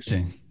nowadays.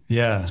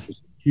 Yeah. It's a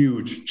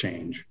huge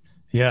change.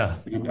 Yeah.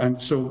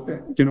 And so,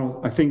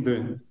 I think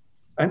and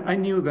I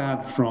knew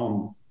that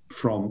from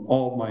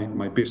all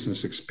my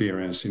business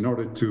experience. In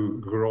order to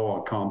grow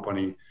a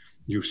company,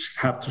 you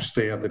have to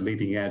stay at the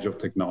leading edge of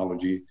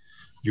technology.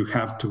 You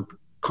have to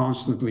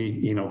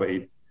constantly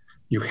innovate.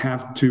 You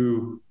have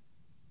to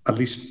at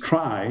least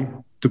try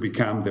to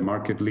become the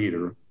market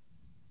leader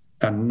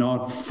and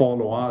not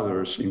follow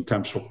others in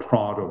terms of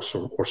products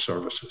or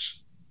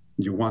services.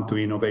 You want to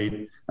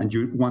innovate, and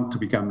you want to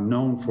become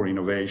known for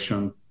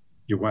innovation.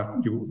 You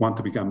want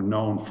to become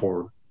known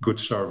for good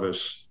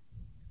service,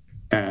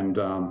 and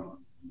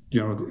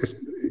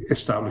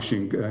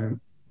establishing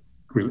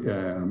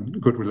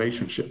good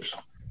relationships.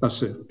 That's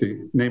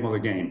the name of the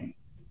game.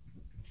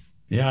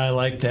 Yeah, I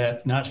like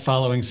that. Not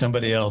following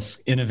somebody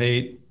else.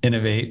 Innovate,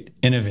 innovate,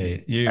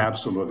 innovate.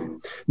 Absolutely.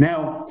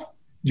 Now,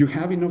 you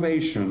have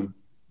innovation,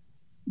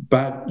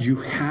 but you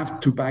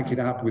have to back it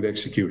up with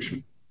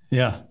execution.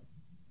 Yeah.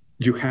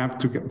 You have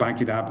to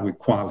back it up with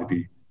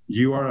quality.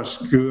 You are as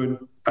good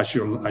as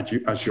your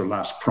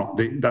last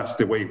project. That's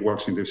the way it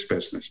works in this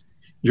business.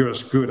 You're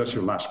as good as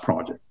your last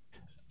project.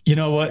 You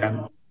know what?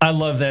 I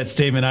love that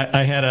statement.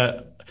 I had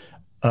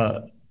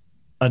a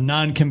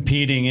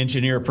non-competing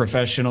engineer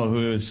professional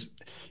who's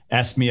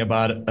asked me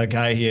about a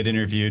guy he had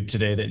interviewed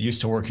today that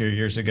used to work here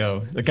years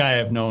ago, the guy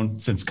I've known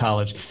since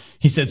college.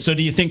 He said, "So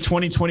do you think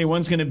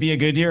 2021 is going to be a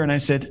good year?" And I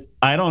said,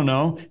 "I don't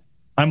know.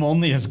 I'm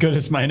only as good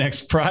as my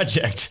next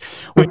project."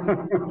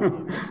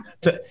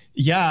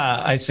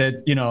 Yeah, I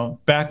said,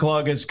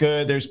 backlog is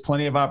good. There's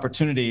plenty of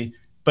opportunity.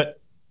 But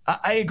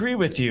I agree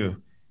with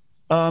you.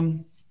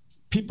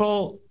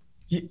 People,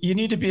 you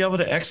need to be able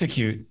to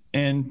execute.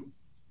 And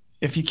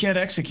if you can't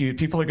execute,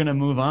 people are going to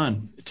move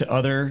on to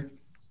other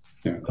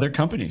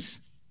companies.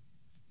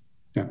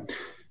 Yeah.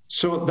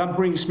 So that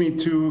brings me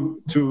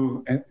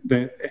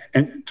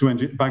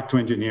back to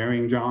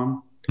engineering,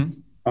 John.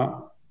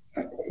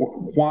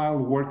 While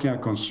working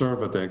at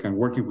Conservatec and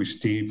working with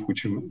Steve,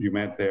 which you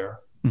met there,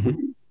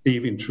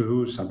 Steve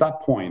introduced at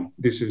that point,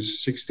 this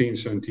is 16,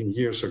 17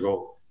 years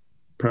ago,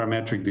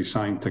 parametric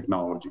design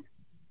technology.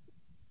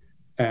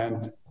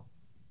 And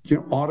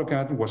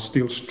AutoCAD was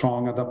still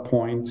strong at that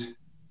point.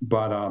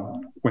 But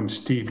when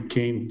Steve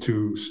came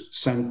to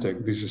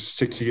Centec, this is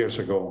 6 years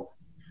ago,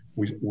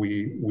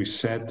 we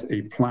set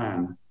a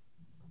plan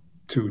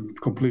to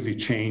completely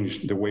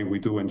change the way we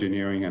do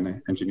engineering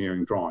and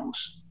engineering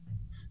drawings.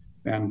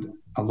 And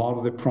a lot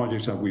of the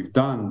projects that we've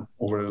done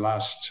over the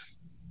last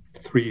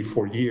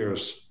 3-4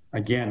 years,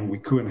 again, we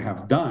couldn't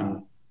have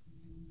done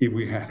if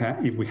we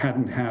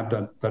hadn't had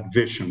that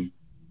vision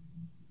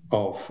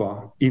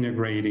of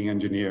integrating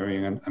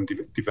engineering and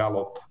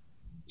develop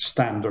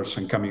standards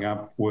and coming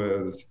up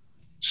with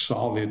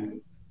solid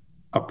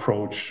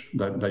approach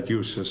that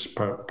uses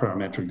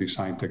parametric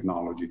design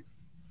technology.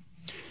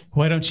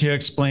 Why don't you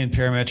explain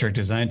parametric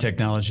design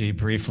technology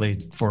briefly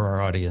for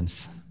our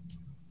audience?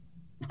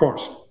 Of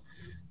course.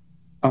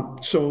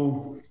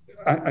 So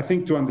I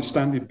think to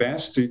understand it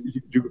best,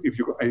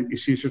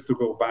 it's easier to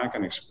go back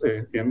and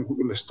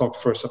let's talk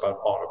first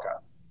about AutoCAD.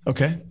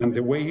 Okay. And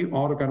the way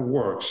AutoCAD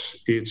works,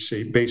 it's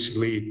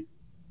basically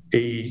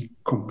a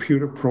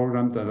computer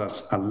program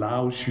that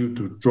allows you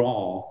to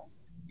draw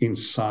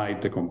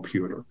inside the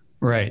computer.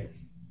 Right.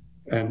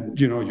 And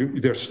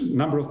there's a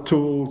number of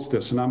tools,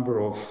 there's a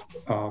number of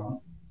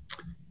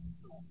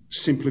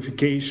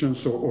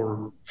simplifications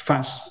or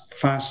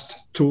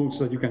fast tools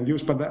that you can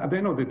use. But at the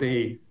end of the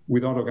day,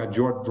 with AutoCAD,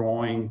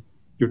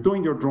 you're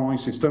doing your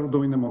drawings, instead of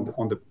doing them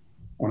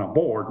on a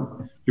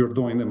board, you're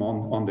doing them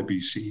on the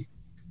PC.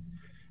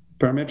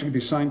 Parametric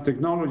design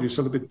technology is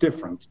a little bit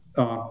different.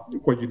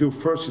 What you do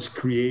first is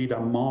create a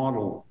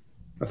model,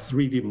 a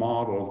 3D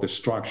model of the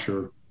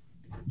structure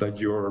that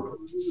you're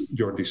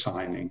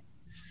designing.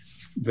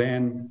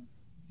 Then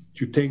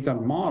you take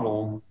that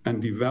model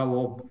and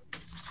develop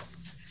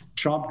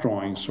shop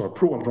drawings or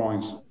approval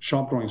drawings,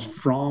 shop drawings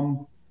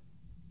from.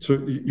 So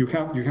you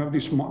have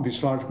this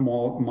large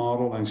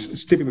model, and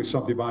it's typically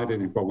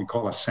subdivided in what we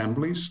call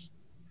assemblies,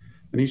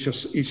 and each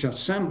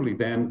assembly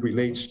then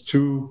relates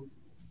to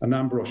a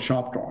number of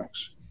shop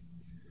drawings,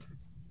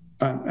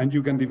 and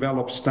you can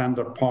develop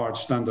standard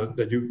parts,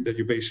 that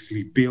you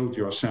basically build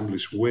your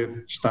assemblies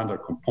with standard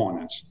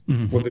components.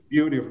 Mm-hmm. Well, the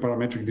beauty of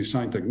parametric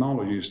design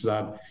technology is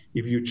that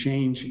if you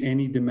change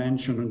any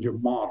dimension on your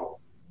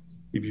model,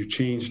 if you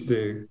change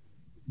the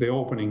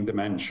opening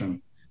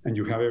dimension, and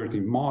you have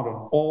everything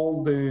modeled,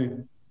 all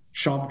the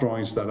shop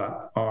drawings that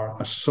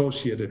are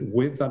associated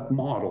with that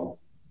model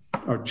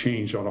are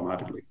changed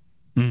automatically.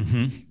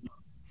 Mm-hmm.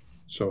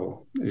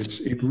 So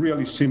it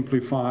really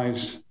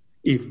simplifies.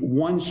 If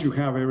once you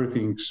have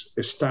everything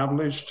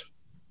established,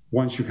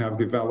 once you have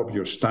developed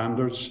your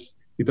standards,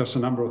 it does a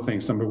number of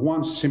things. Number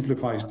one,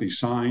 simplifies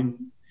design.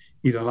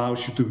 It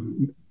allows you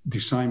to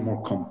design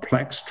more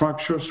complex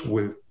structures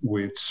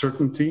with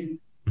certainty,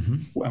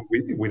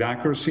 with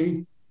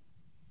accuracy.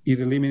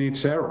 It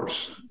eliminates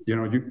errors.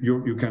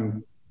 You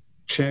can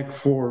check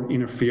for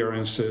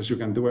interferences. You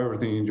can do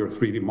everything in your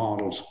 3D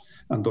models,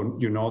 and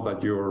you know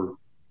that your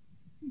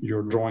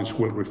drawings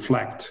will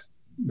reflect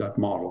that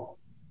model.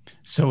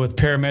 So with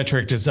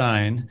parametric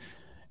design,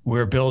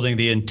 we're building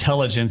the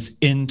intelligence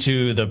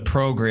into the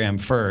program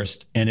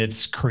first, and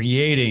it's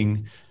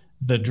creating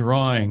the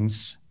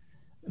drawings,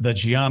 the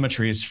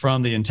geometries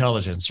from the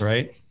intelligence,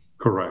 right?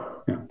 Correct.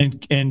 Yeah.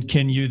 And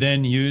can you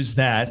then use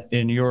that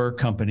in your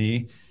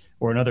company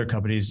or in other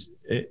companies,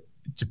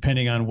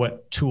 depending on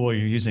what tool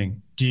you're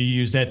using? Do you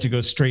use that to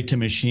go straight to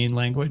machine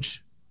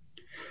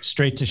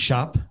straight to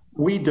shop?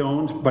 We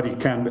don't, but it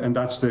can, and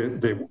that's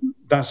the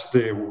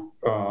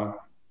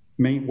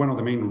one of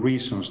the main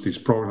reasons these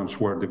programs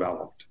were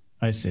developed.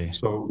 I see.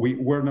 So we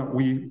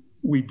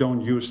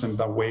don't use them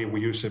that way.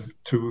 We use it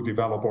to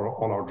develop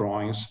all our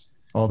drawings,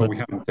 but we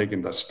haven't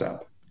taken that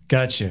step.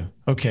 Got you.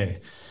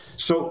 Okay.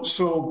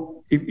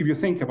 So if you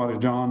think about it,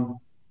 John,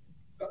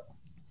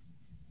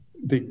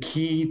 the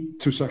key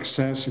to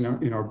success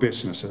in our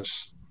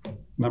businesses,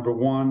 number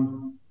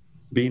one,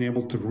 being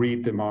able to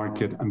read the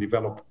market and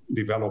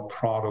develop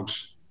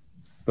products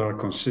that are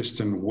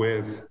consistent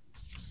with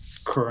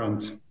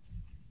current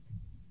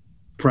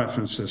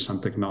preferences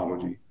and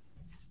technology.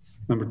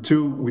 Number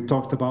two, we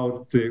talked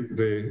about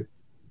the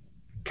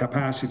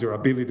capacity or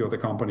ability of the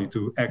company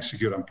to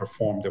execute and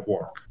perform the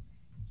work.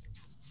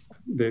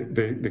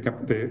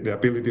 The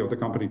ability of the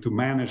company to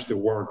manage the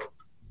work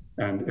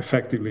and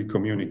effectively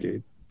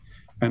communicate.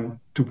 And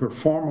to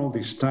perform all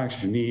these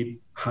tasks, you need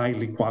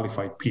highly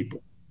qualified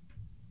people.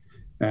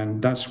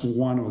 And that's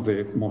one of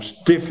the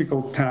most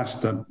difficult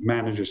tasks that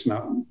managers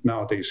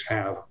nowadays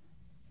have.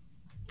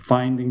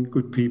 Finding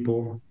good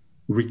people,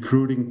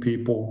 recruiting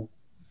people,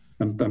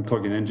 and I'm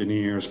talking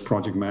engineers,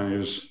 project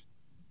managers,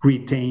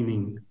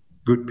 retaining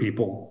good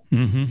people,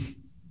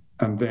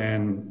 and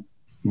then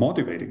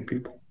motivating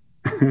people.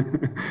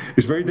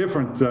 It's very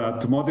different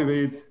to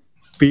motivate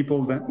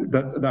people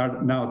that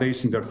are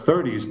nowadays in their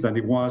 30s than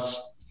it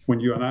was when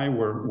you and I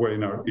were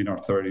in our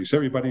 30s.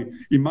 Everybody,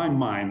 in my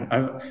mind,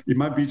 it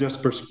might be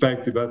just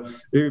perspective, but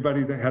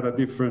everybody that had a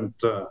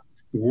different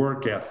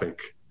work ethic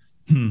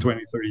 20,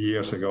 30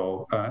 years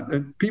ago.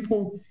 And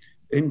people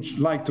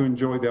like to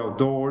enjoy the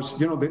outdoors.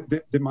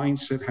 The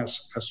mindset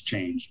has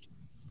changed.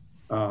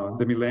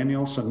 The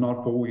millennials are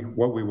not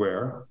what we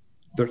were.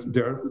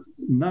 They're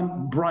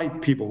not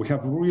bright people. We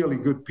have really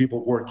good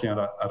people working at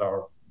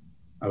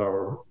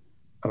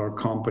our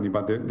company,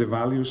 but the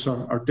values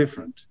are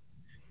different.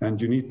 And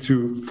you need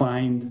to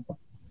find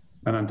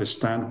and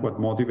understand what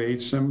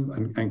motivates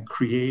them and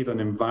create an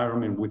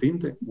environment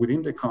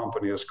within the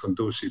company that's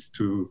conducive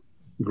to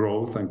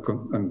growth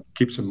and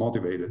keeps them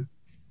motivated.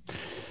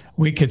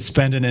 We could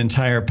spend an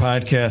entire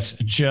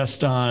podcast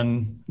just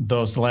on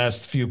those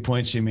last few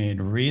points you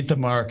made. Read the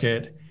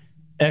market,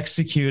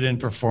 execute and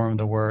perform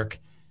the work.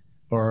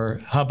 Or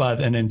how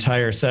about an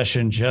entire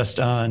session just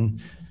on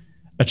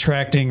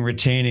attracting,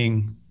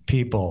 retaining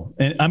people?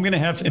 And I'm going to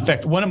have, in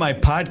fact, one of my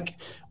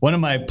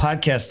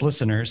podcast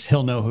listeners,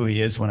 he'll know who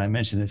he is when I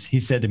mention this. He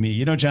said to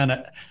me, John,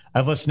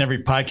 I've listened to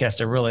every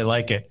podcast. I really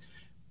like it.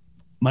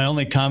 My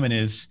only comment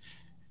is,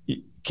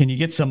 can you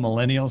get some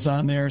millennials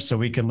on there so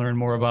we can learn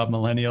more about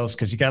millennials?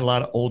 Because you got a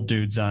lot of old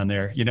dudes on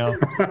there,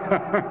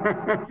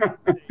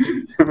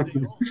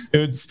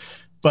 dudes.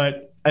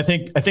 But I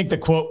think the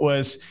quote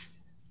was,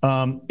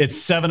 it's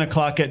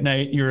 7:00 at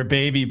night. You're a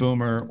baby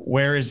boomer.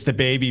 Where is the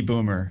baby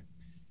boomer?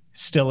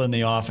 Still in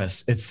the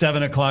office. It's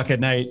 7:00 at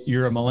night.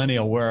 You're a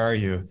millennial. Where are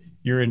you?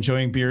 You're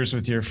enjoying beers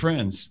with your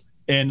friends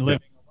and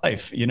living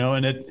life,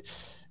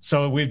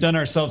 so we've done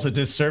ourselves a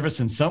disservice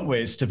in some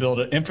ways to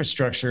build an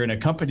infrastructure in a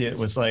company that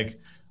was like,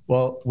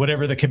 well,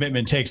 whatever the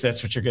commitment takes,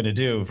 that's what you're going to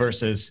do,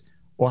 versus,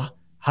 well,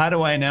 how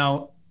do I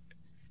now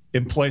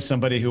employ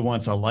somebody who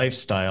wants a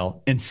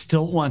lifestyle and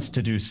still wants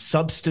to do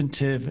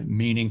substantive,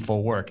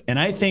 meaningful work? And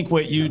I think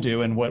what you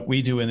do and what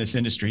we do in this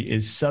industry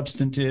is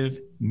substantive,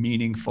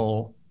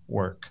 meaningful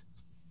work.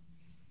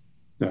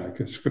 Yeah,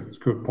 it's a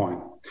good point.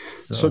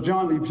 So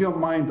John, if you don't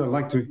mind, I'd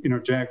like to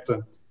interject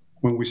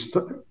when we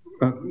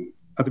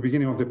at the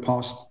beginning of the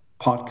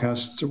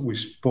podcast, we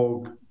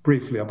spoke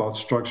briefly about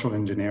structural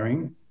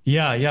engineering.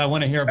 Yeah, I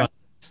want to hear about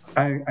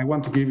it. I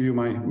want to give you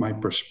my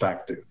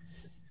perspective.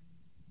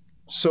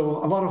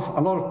 So a lot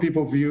of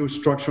people view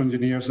structural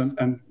engineers,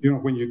 and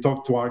when you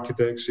talk to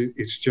architects,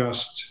 it's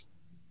just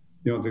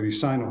the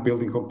design of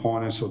building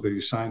components or the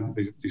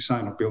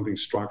design of building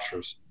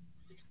structures.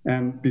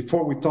 And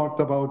before we talked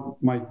about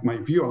my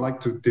view, I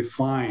like to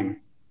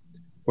define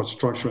what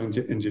structural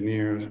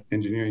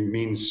engineering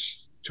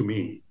means to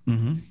me.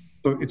 Mm-hmm.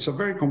 So it's a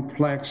very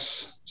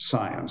complex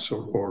science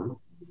or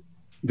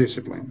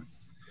discipline.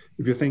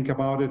 If you think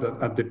about it,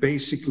 at the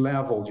basic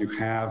level, you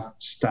have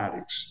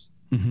statics.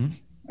 Mm-hmm.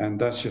 And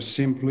that's just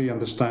simply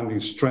understanding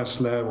stress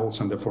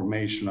levels and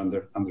deformation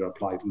under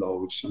applied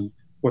loads, and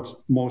what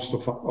most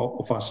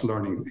of us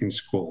learn in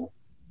school.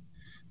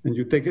 And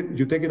you take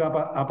it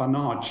up a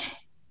notch,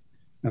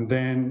 and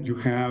then you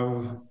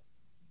have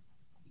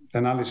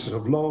analysis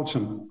of loads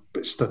and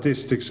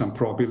statistics and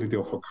probability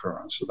of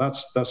occurrence. So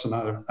that's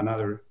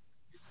another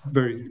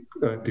very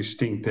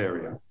distinct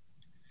area.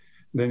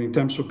 Then in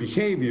terms of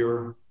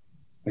behavior,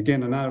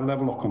 again, another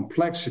level of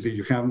complexity,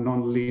 you have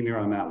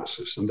nonlinear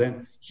analysis. And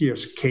then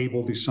here's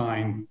cable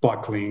design,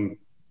 buckling,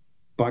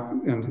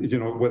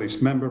 and whether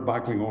it's member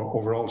buckling or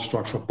overall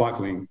structural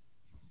buckling.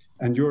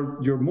 And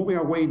you're moving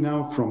away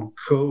now from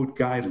code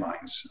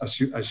guidelines as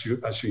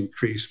you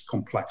increase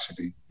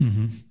complexity.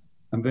 Mm-hmm.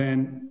 And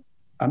then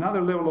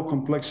another level of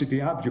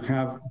complexity up, you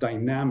have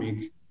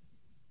dynamic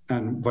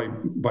and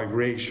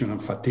vibration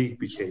and fatigue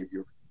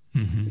behavior.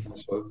 Mm-hmm.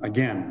 So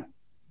again,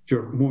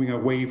 you're moving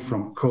away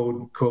from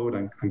code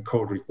and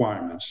code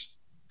requirements.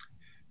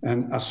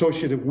 And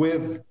associated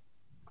with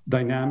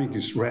dynamic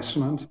is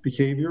resonant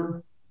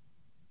behavior,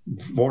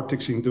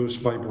 vortex-induced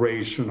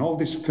vibration, all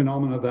these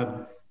phenomena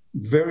that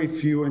very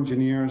few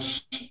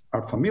engineers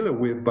are familiar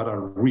with, but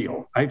are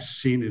real. I've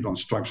seen it on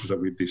structures that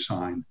we've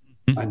designed,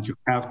 and you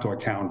have to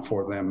account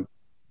for them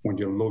when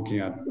you're looking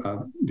at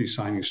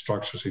designing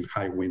structures in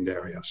high wind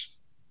areas.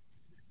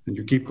 And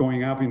you keep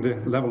going up in the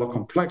level of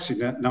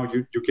complexity. Now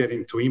you get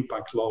into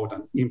impact load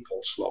and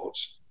impulse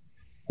loads,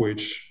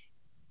 which,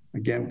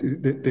 again,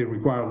 they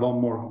require a lot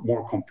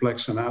more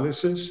complex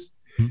analysis.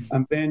 Mm-hmm.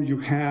 And then you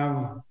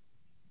have,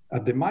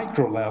 at the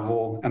micro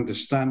level,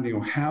 understanding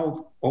of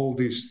how all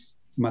these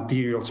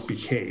materials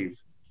behave.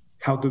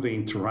 How do they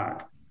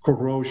interact?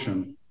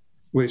 Corrosion,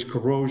 where is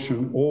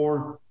corrosion,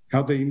 or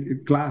how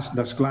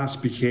does glass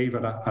behave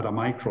at a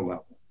micro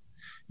level?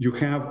 You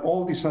have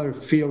all these other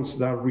fields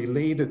that are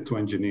related to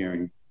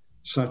engineering,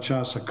 such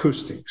as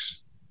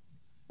acoustics,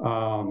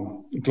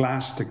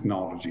 glass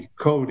technology,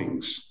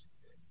 coatings,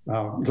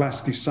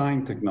 glass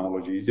design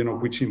technology,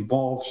 which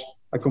involves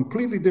a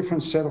completely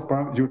different set of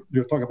parameters.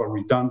 You're talking about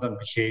redundant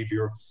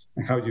behavior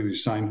and how you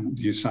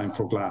design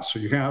for glass. So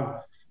you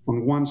have,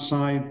 on one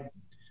side,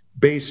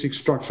 basic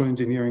structural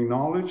engineering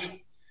knowledge,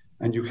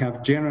 and you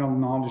have general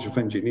knowledge of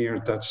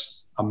engineers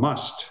that's a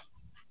must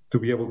to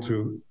be able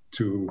to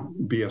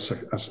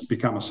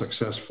become a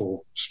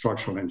successful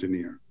structural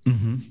engineer.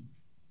 Mm-hmm.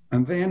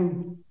 And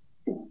then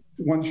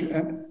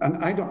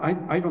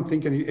I don't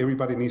think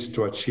everybody needs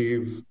to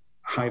achieve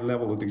high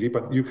level of degree,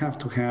 but you have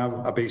to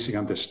have a basic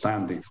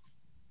understanding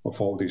of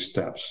all these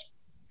steps.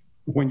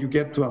 When you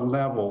get to a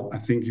level, I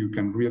think you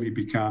can really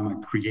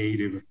become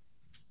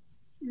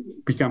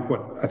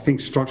what I think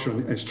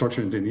structural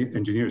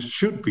engineers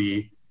should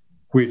be,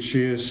 which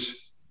is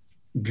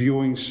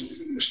viewing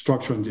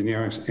structural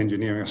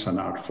engineering as an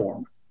art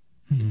form.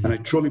 Mm-hmm. And I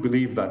truly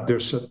believe that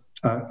there's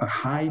a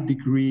high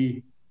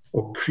degree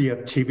of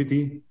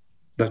creativity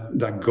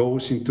that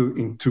goes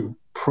into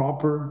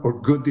proper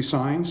or good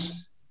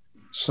designs,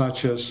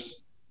 such as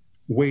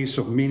ways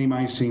of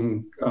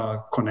minimizing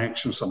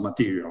connections of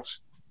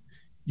materials,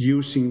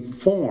 using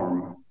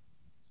form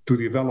to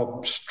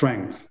develop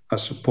strength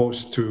as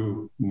opposed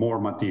to more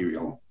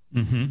material.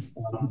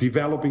 Mm-hmm.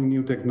 Developing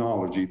new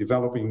technology,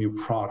 developing new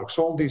products,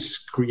 all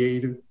this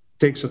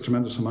takes a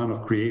tremendous amount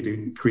of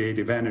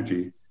creative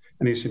energy,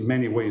 and is in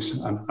many ways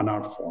an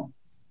art form.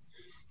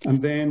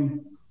 And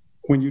then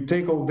when you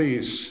take all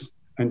this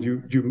and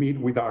you meet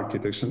with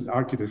architects, and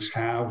architects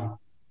have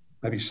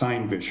a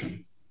design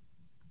vision.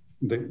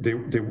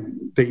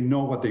 They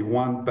know what they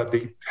want, but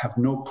they have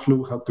no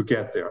clue how to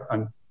get there.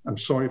 And I'm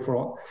sorry for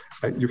all,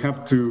 you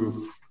have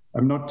to,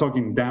 I'm not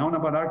talking down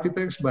about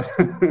architects, but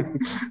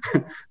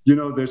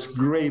there's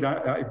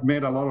I've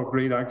met a lot of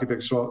great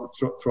architects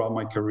throughout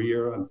my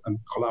career and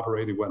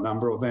collaborated with a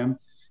number of them,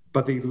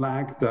 but they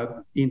lack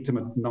that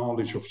intimate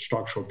knowledge of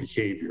structural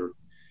behavior.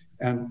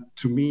 And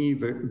to me,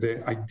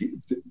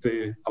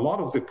 a lot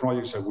of the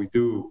projects that we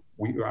do,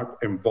 we are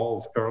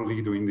involved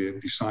early during the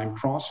design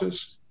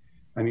process,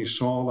 and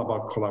it's all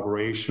about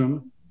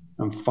collaboration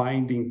and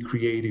finding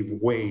creative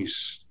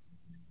ways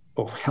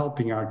of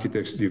helping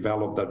architects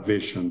develop that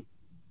vision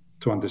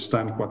to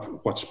understand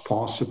what's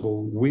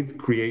possible with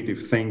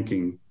creative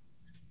thinking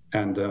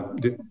and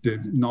the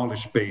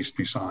knowledge-based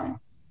design.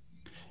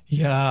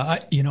 Yeah,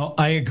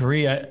 I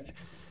agree.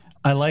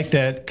 I like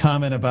that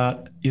comment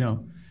about,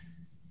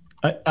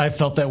 I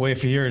felt that way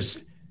for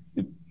years.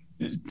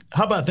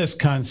 How about this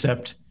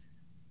concept?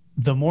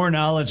 The more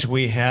knowledge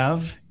we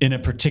have in a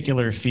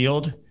particular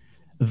field,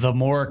 the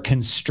more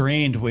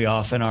constrained we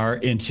often are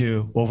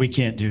into, well, we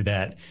can't do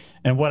that.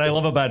 And what I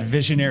love about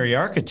visionary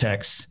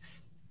architects,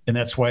 and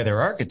that's why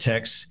they're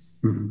architects,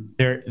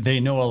 mm-hmm. They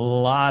know a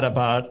lot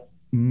about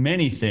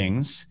many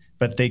things,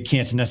 but they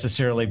can't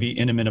necessarily be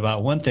intimate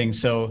about one thing.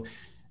 So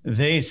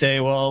they say,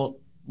 well,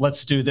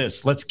 let's do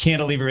this. Let's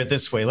cantilever it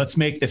this way. Let's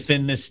make the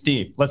fin this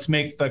deep. Let's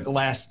make the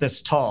glass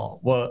this tall.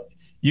 Well,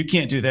 you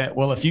can't do that.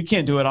 Well, if you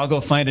can't do it, I'll go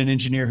find an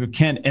engineer who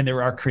can. And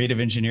there are creative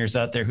engineers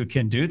out there who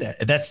can do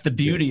that. That's the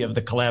beauty of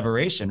the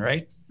collaboration,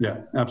 right?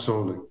 Yeah,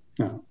 absolutely.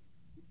 Yeah.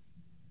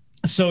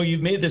 So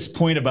you've made this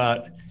point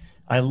about,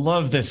 I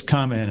love this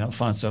comment,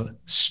 Alfonso,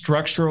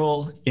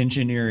 structural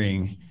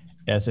engineering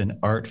as an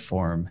art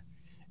form.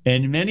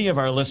 And many of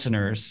our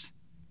listeners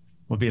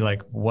will be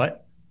like,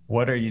 what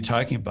are you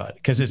talking about?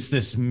 Because it's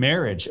this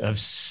marriage of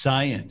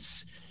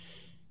science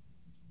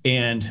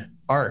and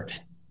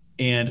art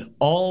and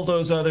all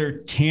those other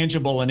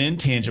tangible and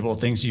intangible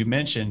things you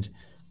mentioned.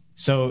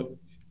 So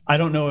I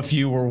don't know if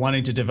you were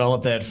wanting to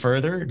develop that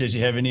further. Did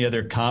you have any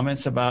other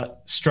comments about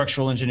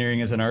structural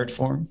engineering as an art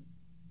form?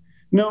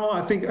 No,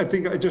 I think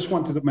I just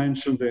wanted to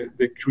mention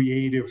the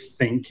creative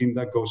thinking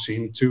that goes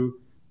into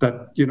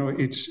that.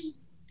 It's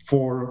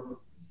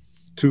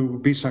to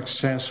be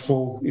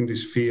successful in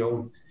this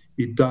field,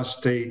 it does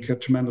take a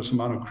tremendous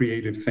amount of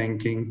creative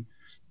thinking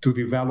to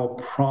develop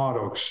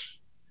products.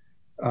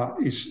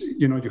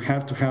 You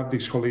have to have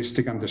this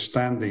holistic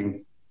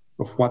understanding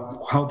of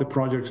how the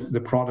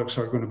products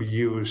are going to be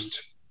used,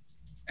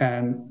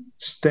 and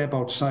step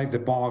outside the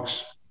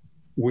box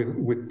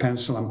with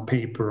pencil and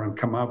paper and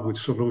come up with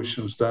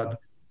solutions that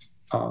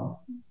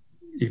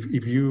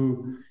if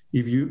you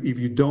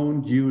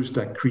don't use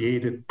that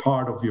creative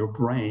part of your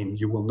brain,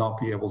 you will not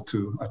be able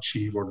to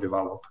achieve or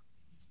develop.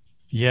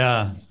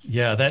 Yeah.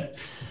 That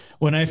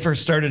when I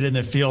first started in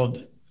the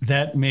field,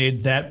 that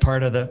made that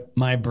part of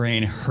my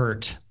brain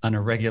hurt on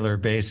a regular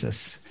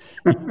basis.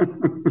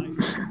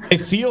 I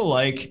feel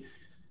like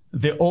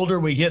the older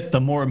we get,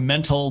 the more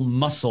mental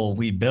muscle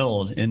we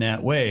build in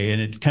that way,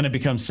 and it kind of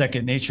becomes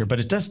second nature. But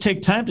it does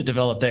take time to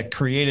develop that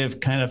creative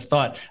kind of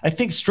thought. I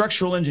think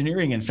structural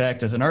engineering, in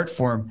fact, as an art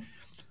form,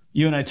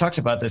 you and I talked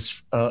about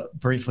this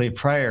briefly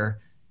prior,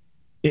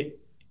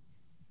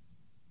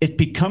 it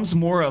becomes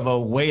more of a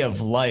way of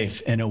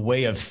life and a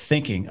way of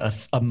thinking,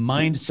 a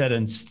mindset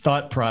and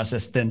thought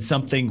process than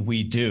something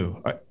we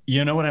do.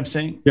 You know what I'm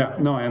saying? Yeah,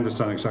 no, I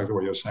understand exactly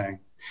what you're saying.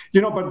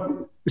 But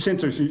it's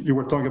interesting. You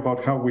were talking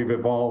about how we've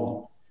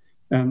evolved,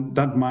 and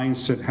that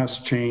mindset has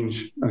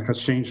changed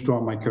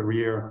throughout my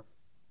career.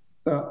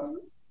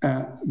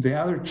 The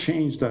other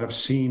change that I've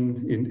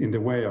seen in the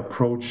way I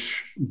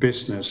approach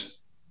business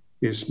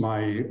is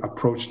my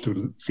approach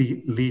to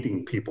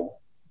leading people.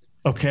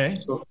 Okay.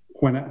 So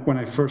when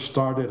I first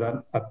started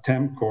at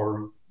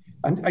Temcor,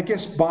 and I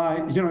guess it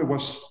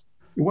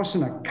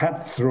wasn't a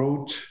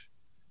cutthroat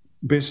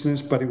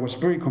business, but it was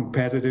very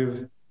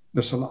competitive.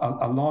 There's a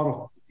lot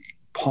of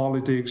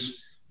politics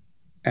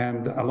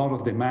and a lot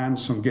of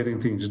demands on getting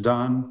things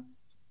done,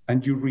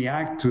 and you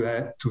react to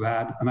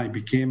that. And I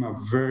became a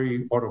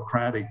very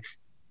autocratic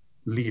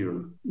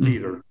leader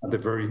at the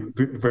very,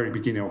 very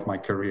beginning of my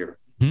career.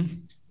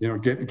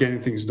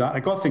 Getting things done. I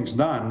got things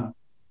done,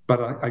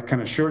 but I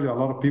can assure you, a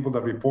lot of people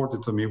that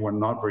reported to me were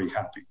not very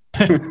happy.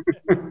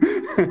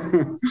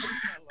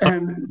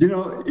 And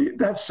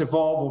that's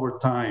evolved over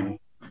time,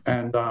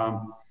 and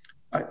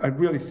I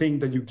really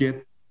think that you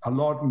get a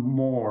lot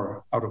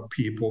more out of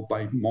people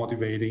by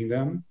motivating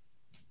them,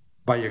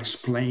 by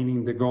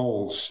explaining the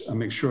goals and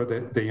make sure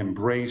that they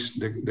embrace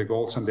the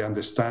goals and they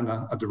understand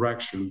a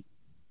direction,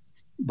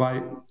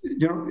 by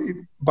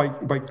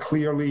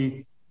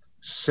clearly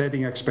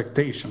setting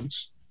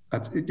expectations.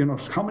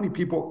 How many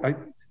people,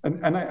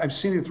 I've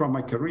seen it throughout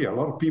my career, a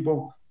lot of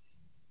people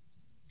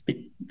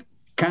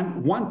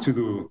can want to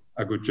do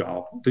a good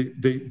job.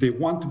 They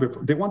want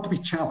to be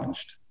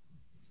challenged.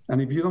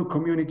 And if you don't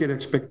communicate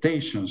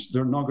expectations,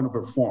 they're not going to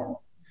perform.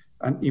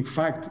 And in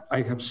fact,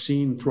 I have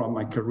seen throughout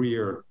my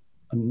career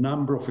a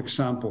number of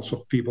examples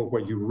of people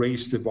where you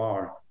raise the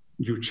bar,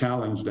 you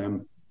challenge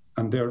them,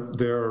 and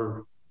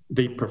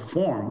they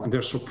perform, and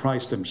they're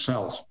surprised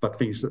themselves by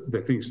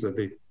the things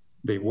that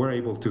they were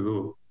able to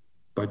do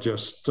by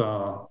just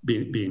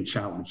being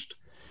challenged.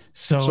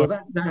 So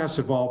that has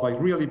evolved. I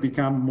really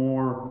become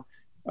more.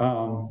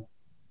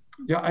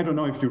 I don't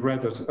know if you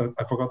read it.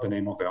 I forgot the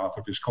name of the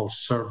author. It's called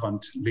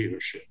Servant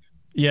Leadership.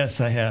 Yes,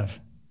 I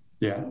have.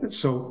 Yeah.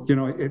 So,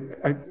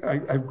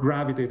 I've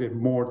gravitated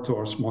more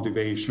towards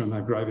motivation.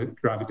 I've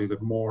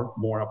gravitated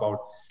more about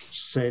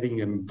setting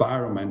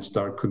environments that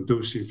are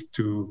conducive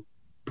to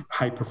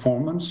high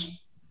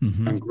performance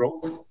and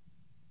growth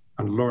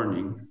and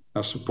learning,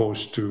 as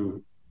opposed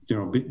to,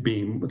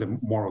 being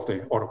more of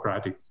the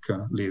autocratic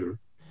leader.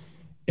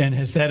 And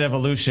has that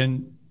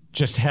evolution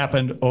just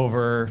happened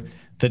over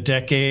the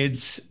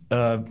decades?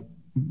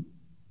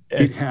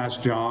 It has,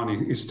 John.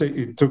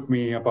 It took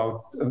me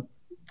about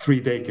 3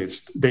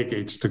 decades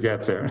to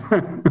get there.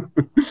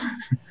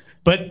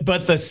 but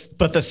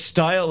the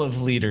style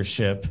of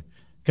leadership,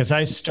 because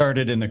I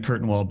started in the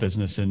curtain wall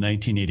business in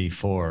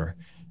 1984,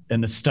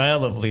 and the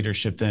style of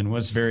leadership then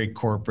was very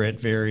corporate,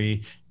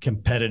 very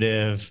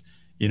competitive,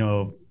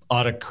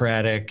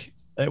 autocratic.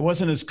 It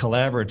wasn't as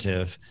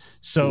collaborative.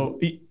 So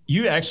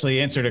you actually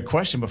answered a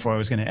question before I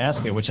was going to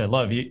ask it, which I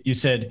love. You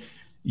said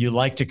you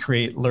like to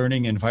create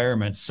learning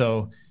environments.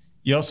 So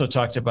you also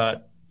talked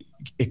about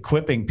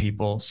equipping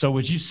people. So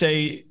would you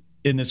say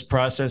in this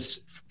process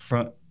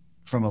from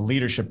a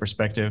leadership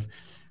perspective,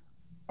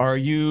 are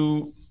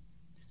you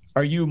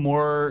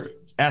more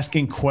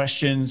asking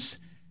questions,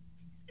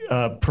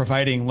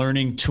 providing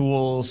learning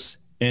tools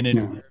and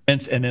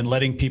environments, and then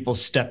letting people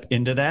step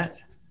into that?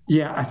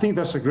 Yeah, I think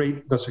that's a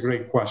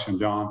great question,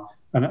 John.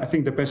 And I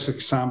think the best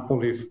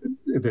example is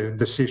the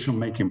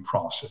decision-making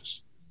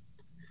process.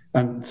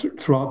 And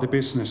throughout the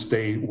business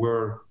day,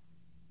 where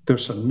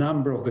there's a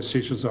number of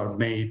decisions that are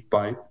made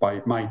by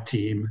my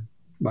team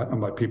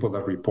and by people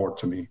that report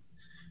to me.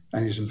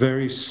 And it's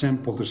very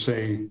simple to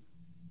say,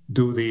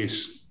 do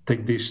this,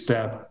 take this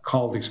step,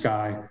 call this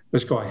guy,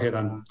 let's go ahead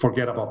and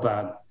forget about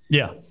that.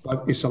 Yeah.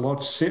 But it's a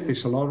lot,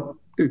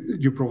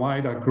 you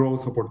provide a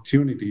growth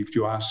opportunity if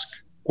you ask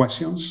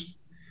questions.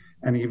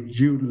 And if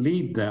you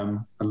lead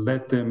them and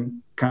let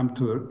them come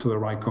to the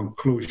right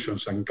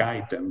conclusions and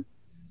guide them,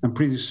 and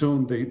pretty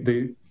soon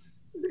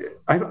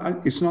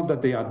it's not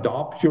that they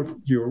adopt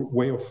your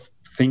way of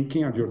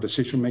thinking or your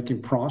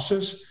decision-making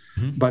process,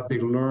 but they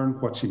learn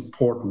what's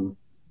important,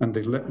 and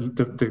they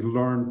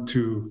learn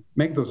to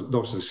make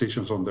those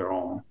decisions on their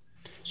own.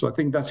 So I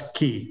think that's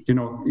key.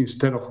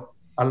 Instead of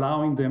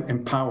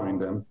empowering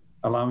them,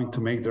 allowing to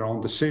make their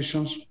own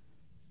decisions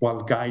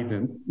while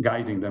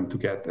guiding them to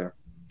get there.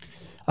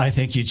 I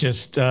think you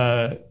just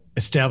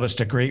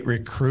established a great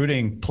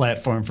recruiting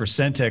platform for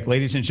Centec.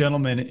 Ladies and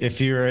gentlemen, if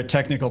you're a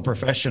technical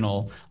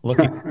professional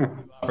looking for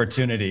an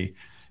opportunity,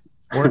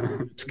 work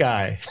with this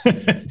guy.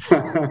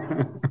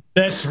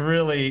 That's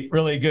really,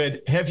 really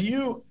good. Have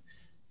you,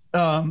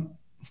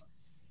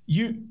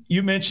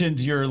 you mentioned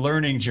your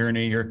learning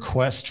journey, your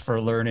quest for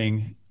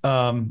learning.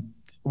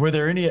 Were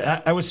there any,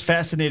 I was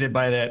fascinated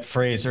by that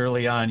phrase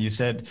early on. You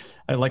said,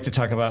 I'd like to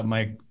talk about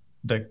my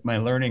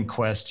learning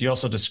quest. You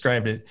also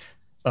described it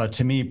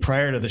to me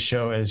prior to the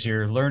show as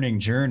your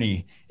learning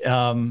journey.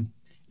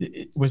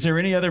 Was there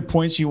any other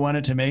points you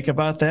wanted to make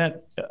about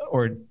that?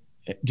 Or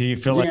do you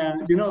feel like... Yeah,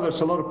 there's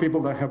a lot of people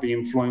that have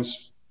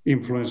influenced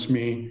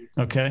me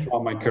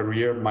on my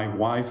career. My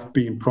wife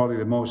being probably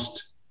the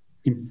most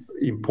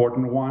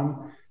important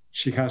one.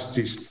 She has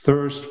this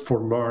thirst for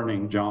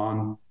learning,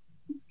 John,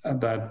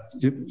 that,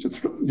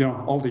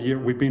 all the year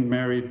we've been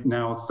married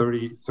now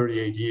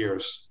 38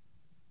 years,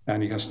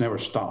 and it has never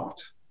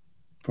stopped.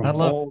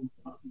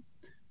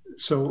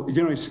 So,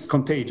 it's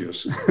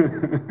contagious.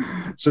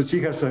 So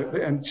she has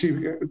she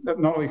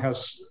not only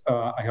has,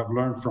 I have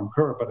learned from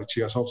her, but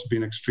she has also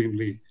been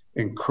extremely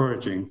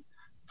encouraging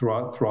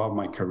throughout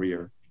my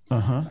career.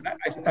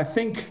 I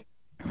think,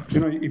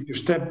 if you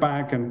step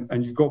back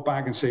and you go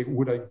back and say,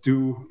 would I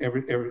do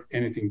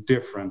anything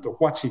different, or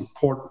what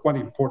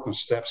important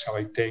steps have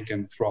I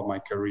taken throughout my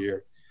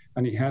career?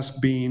 And it has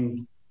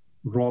been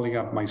rolling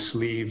up my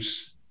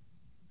sleeves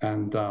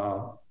and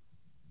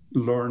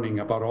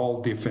learning about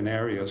all different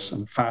areas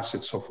and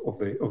facets of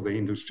the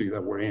industry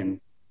that we're in.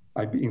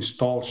 I've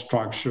installed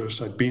structures.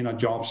 I've been at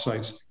job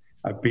sites.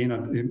 I've been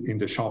in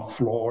the shop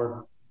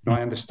floor.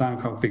 I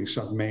understand how things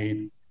are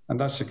made, and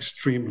that's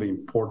extremely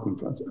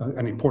important,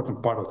 an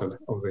important part of the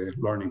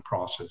learning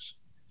process.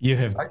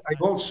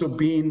 I've also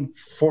been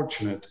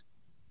fortunate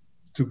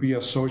to be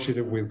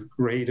associated with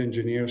great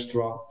engineers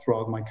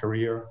throughout my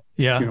career.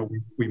 Yeah. You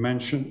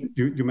mentioned.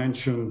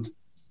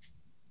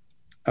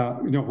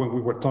 When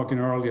we were talking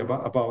earlier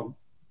about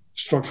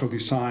structural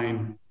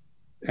design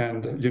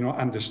and,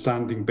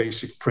 understanding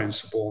basic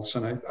principles.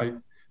 And I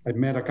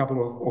met a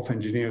couple of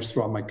engineers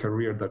throughout my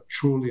career that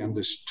truly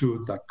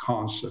understood that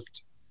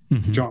concept.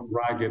 Mm-hmm. John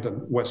Raggett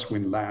and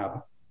Westwind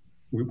Lab.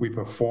 We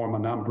perform a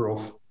number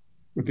of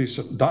these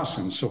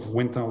dozens of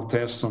wind tunnel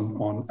tests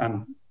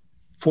and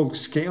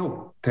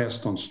full-scale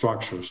tests on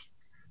structures,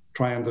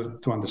 trying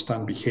to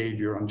understand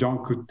behavior. And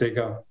John could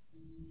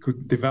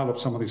develop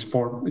some of these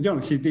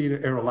he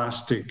did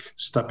aeroelastic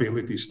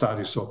stability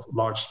studies of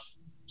large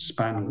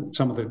span.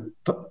 Some of the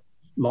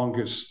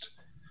longest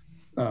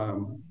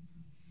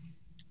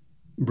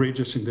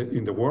bridges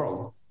in the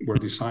world were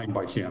designed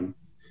by him.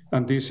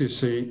 And this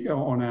is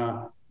on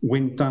a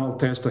wind tunnel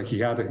test that he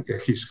had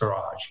at his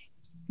garage.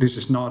 This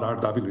is not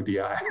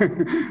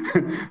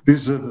RWDI. This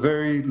is a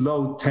very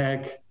low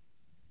tech,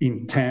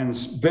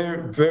 intense,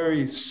 very,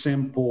 very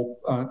simple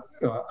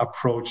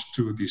approach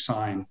to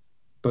design.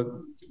 But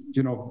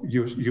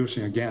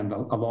using again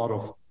a lot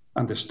of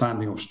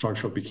understanding of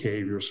structural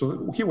behavior.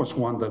 So he was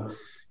one that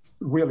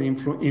really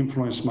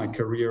influenced my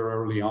career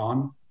early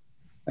on.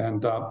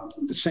 And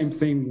the same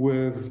thing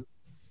with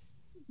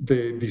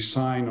the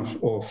design or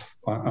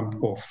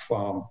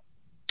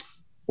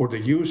the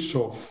use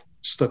of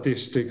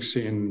statistics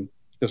in,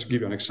 just to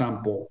give you an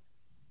example,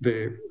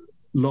 the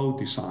load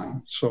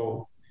design.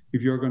 So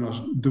if you're going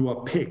to do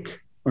a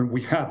pick, and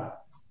we had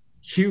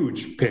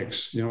huge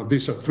picks,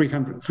 these are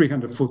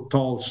 300 foot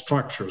tall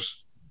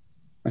structures,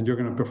 and you're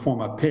going to perform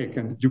a pick,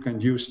 and you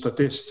can use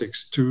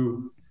statistics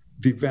to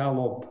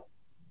develop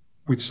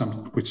with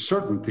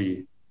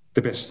certainty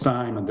the best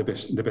time and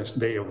the best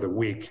day of the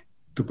week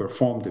to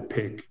perform the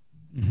pick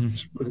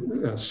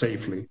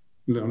safely.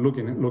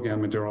 looking at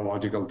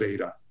meteorological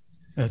data.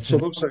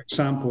 Those are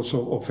examples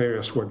of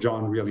areas where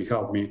John really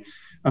helped me.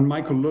 And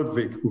Michael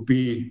Ludwig would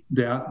be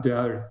the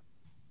other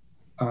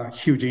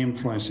huge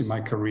influence in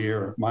my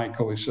career.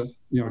 Michael is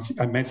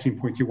I met him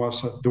when he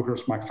was at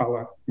Douglas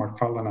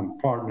McFarlane and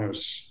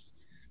Partners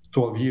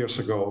 12 years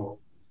ago.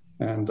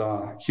 And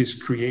his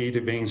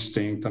creative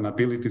instinct and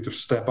ability to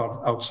step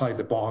outside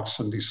the box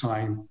and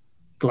design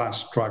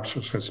glass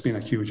structures has been a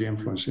huge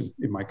influence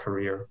in my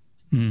career.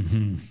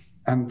 Mm-hmm.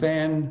 And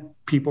then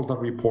people that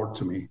report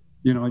to me.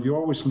 You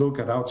always look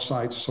at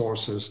outside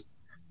sources,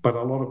 but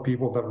a lot of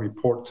people that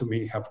report to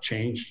me have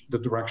changed the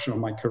direction of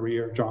my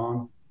career.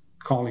 John,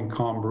 Colin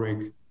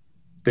Combrick,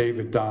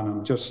 David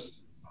Dunham,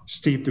 just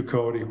Steve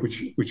Ducote,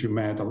 which you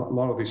met. A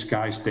lot of these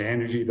guys, the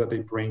energy that they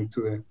bring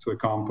to the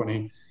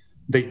company.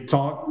 They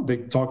talk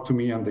to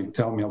me and they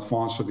tell me,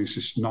 Alfonso, this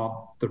is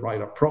not the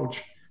right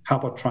approach. How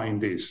about trying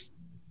this?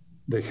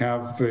 They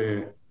have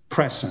the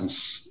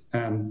presence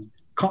and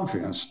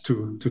confidence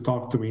to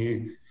talk to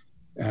me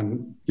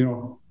and,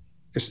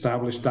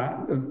 establish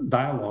that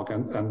dialogue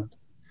and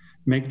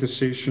make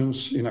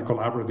decisions in a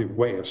collaborative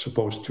way as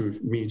opposed to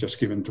me just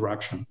giving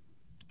direction.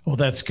 Well,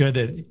 that's good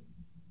that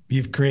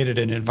you've created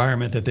an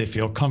environment that they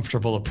feel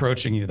comfortable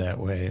approaching you that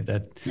way.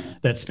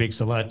 That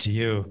speaks a lot to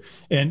you.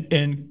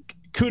 And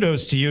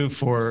kudos to you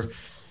for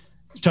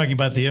talking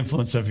about the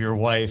influence of your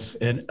wife.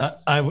 And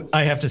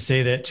I have to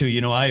say that too.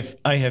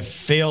 I have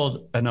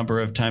failed a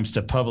number of times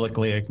to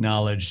publicly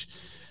acknowledge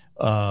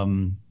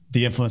the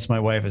influence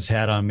my wife has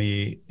had on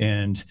me.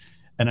 And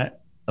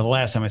the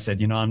last time I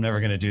said, I'm never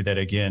going to do that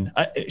again.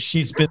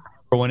 She's been the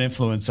number one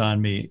influence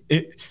on me.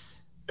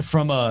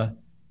 From a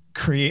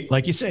creative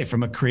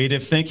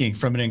thinking,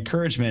 from an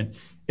encouragement.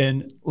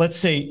 And let's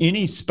say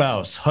any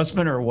spouse,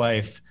 husband or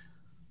wife,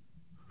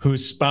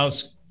 whose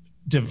spouse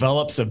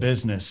develops a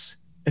business,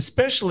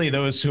 especially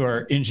those who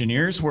are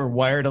engineers, we're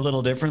wired a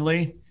little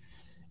differently.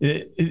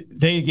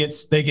 They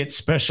get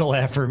special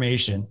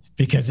affirmation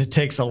because it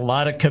takes a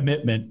lot of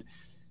commitment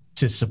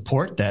to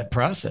support that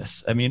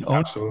process. I mean,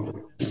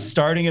 absolutely.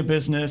 Starting a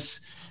business,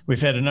 we've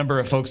had a number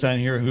of folks on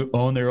here who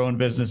own their own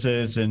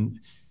businesses, and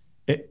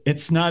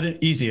it's not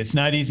easy. It's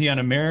not easy on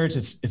a marriage.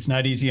 It's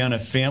not easy on a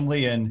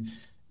family, and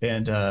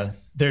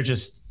they're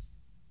just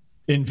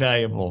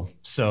invaluable.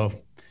 So.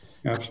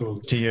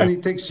 Absolutely. To you. And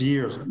it takes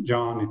years,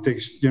 John. It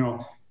takes,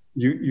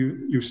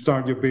 you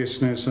start your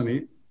business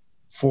and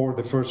for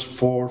the first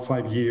 4 or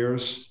 5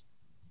 years,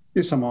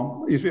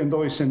 even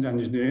though it's an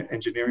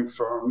engineering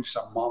firm, it's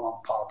a mom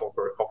and pop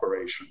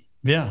operation.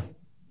 Yeah.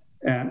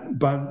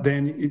 But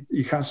then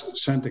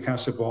Syntec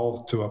has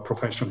evolved to a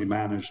professionally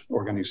managed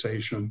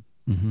organization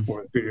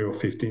for a period of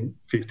 15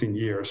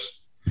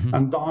 years. Mm-hmm.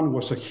 And Don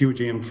was a huge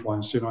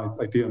influence.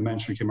 I didn't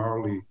mention him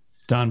early.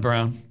 Don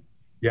Brown.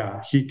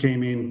 Yeah, he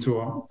came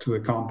into the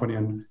company,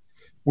 and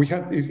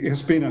it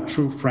has been a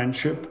true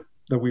friendship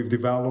that we've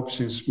developed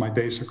since my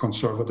days at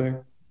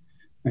Conservative,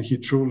 and he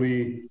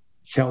truly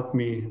helped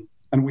me.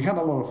 And we had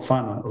a lot of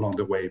fun along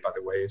the way, by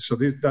the way. So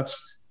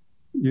that's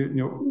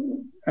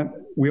and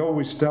we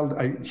always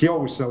he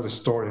always tells the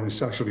story, and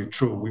it's actually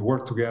true. We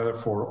worked together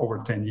for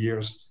over 10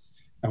 years,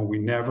 and we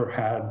never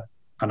had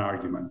an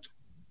argument.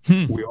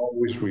 We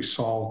always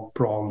resolved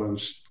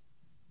problems,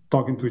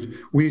 talking to each other.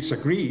 We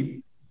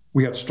disagreed.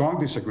 We had strong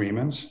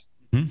disagreements,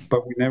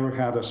 but we never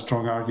had a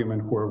strong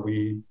argument where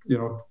we,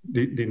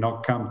 did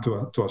not come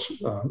to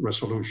a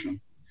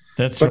resolution.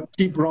 But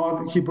he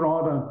brought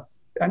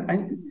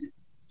and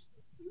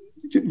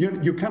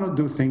you cannot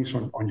do things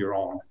on your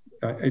own.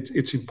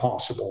 It's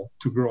impossible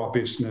to grow a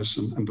business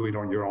and do it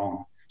on your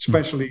own,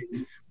 especially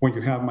when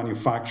you have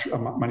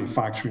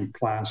manufacturing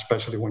plants,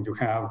 especially when you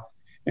have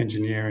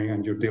engineering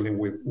and you're dealing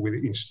with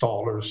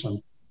installers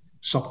and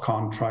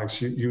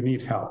subcontracts. You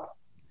need help.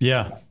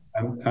 Yeah.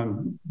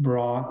 And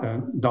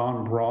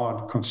Don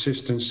brought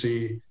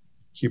consistency.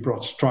 He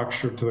brought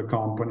structure to the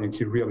company, and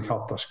he really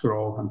helped us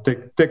grow and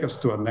take us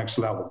to a next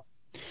level.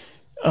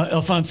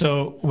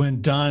 Alfonso,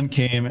 when Don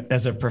came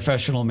as a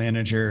professional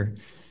manager,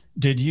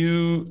 did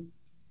you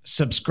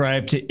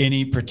subscribe to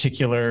any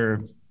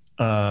particular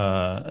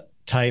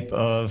type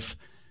of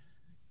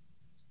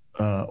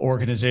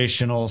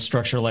organizational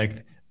structure,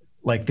 like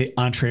the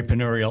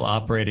entrepreneurial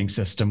operating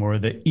system or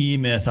the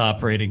E-Myth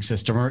operating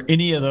system or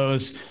any of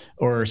those,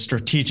 or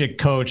strategic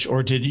coach?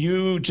 Or did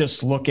you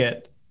just look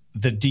at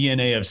the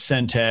DNA of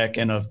Syntec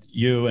and of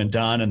you and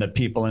Don and the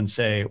people and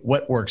say,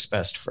 what works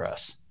best for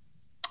us?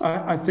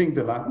 I think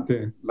the latter,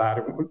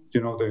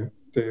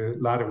 the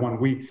latter one.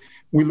 We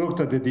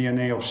looked at the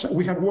DNA of.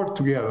 We had worked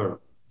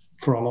together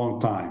for a long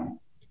time,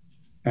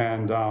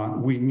 and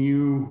we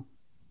knew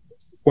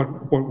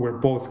what we're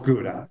both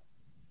good at.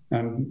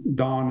 And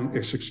Don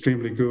is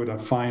extremely good at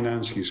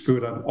finance. He's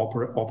good at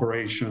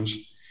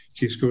operations.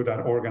 He's good at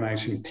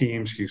organizing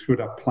teams. He's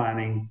good at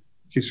planning.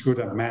 He's good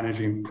at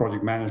managing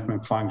project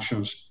management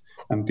functions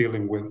and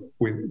dealing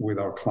with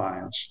our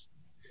clients.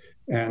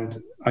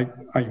 And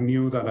I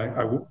knew that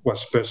I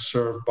was best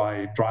served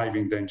by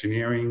driving the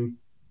engineering,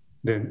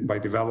 then by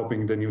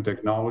developing the new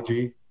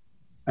technology,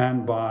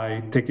 and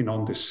by taking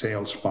on the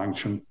sales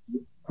function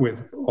with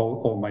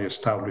all my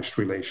established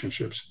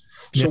relationships.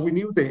 So we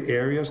knew the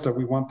areas that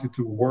we wanted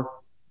to work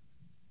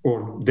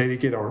or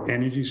dedicate our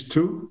energies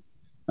to,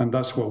 and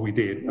that's what we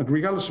did. And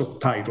regardless of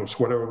titles,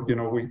 whatever,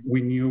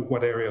 we knew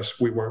what areas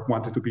we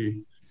wanted to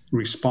be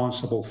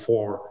responsible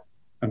for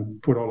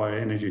and put all our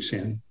energies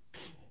in.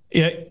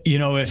 Yeah,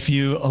 if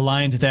you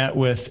aligned that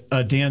with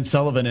Dan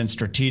Sullivan in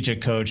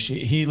Strategic Coach,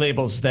 he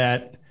labels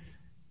that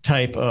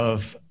type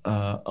of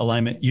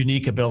alignment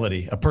unique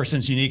ability, a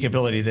person's unique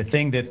ability, the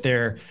thing that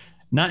they're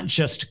not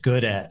just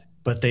good at,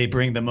 but they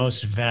bring the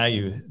most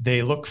value.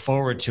 They look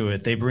forward to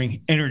it. They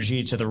bring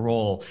energy to the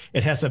role.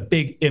 It has a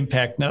big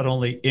impact, not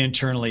only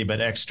internally,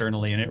 but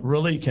externally, and it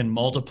really can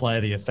multiply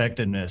the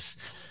effectiveness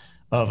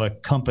of a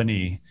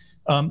company.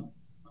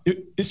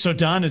 So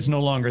Don is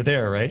no longer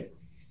there, right?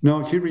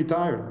 No, he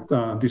retired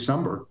last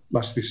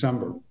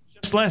December.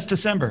 Just last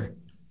December?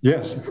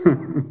 Yes.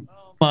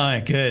 Oh, my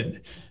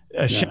good.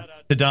 Shout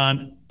out to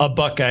Don, a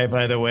Buckeye,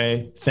 by the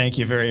way. Thank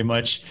you very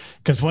much.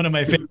 Because one of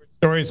my favorite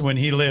stories when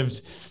he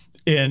lived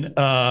in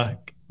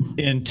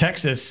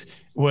Texas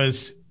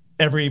was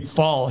every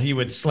fall he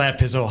would slap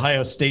his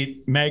Ohio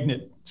State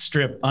magnet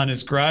strip on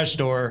his garage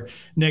door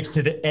next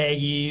to the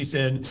Aggies,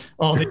 and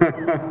all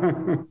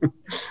the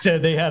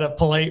said they had a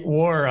polite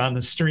war on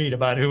the street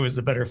about who was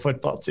the better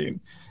football team.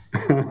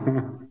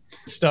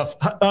 Stuff.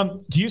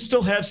 Do you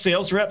still have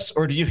sales reps,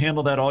 or do you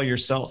handle that all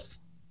yourself?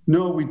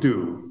 No, we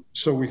do.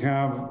 So we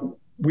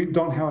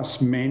don't have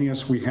as many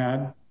as we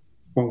had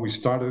when we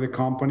started the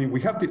company.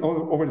 We have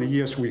over the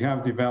years, we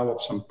have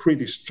developed some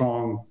pretty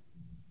strong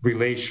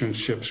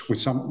relationships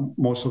with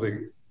most of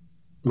the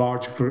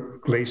large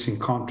glazing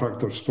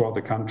contractors throughout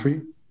the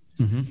country.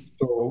 Mm-hmm.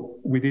 So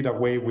we did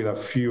away with a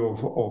few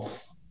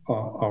of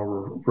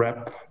our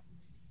rep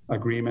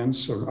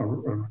agreements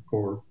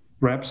or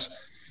reps,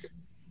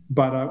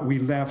 but we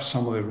left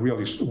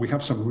we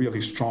have some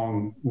really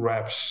strong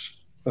reps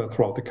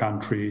throughout the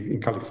country,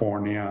 in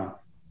California,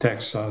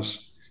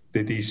 Texas,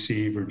 the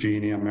DC,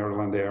 Virginia,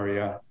 Maryland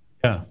area,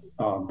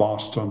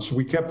 Boston. So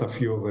we kept a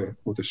few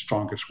of the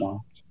strongest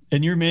ones.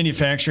 And your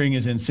manufacturing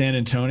is in San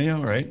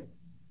Antonio, right?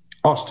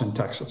 Austin,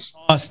 Texas.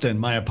 Austin,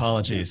 my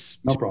apologies.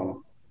 No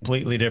problem.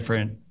 Completely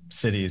different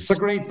cities. It's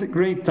a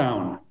great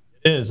town.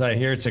 It is. I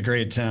hear it's a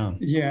great town.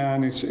 Yeah,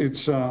 and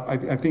it's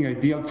I think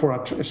ideal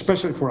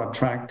especially for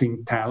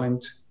attracting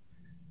talent.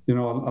 A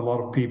lot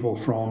of people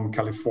from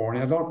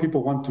California, a lot of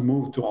people want to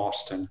move to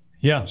Austin.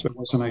 Yeah. So it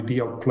was an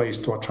ideal place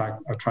to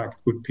attract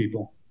good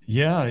people.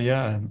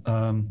 Yeah.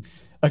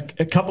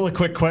 A couple of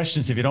quick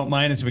questions, if you don't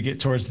mind, as we get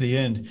towards the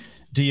end.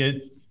 Do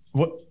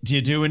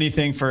you do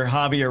anything for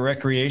hobby or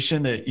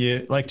recreation that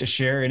you like to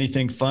share?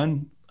 Anything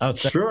fun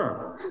outside?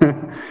 Sure.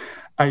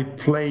 I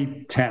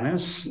play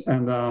tennis,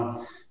 and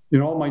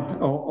all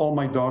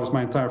my daughters,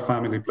 my entire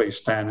family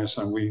plays tennis,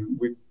 and we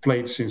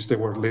played since they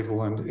were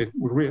little, and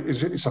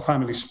it's a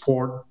family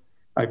sport.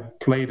 I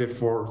played it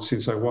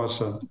since I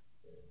was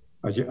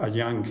a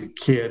young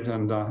kid,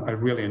 and I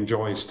really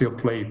enjoy. Still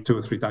play 2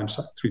 or 3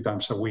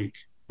 times a week.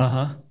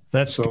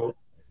 That's so. Good.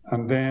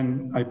 And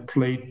then I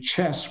played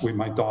chess with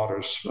my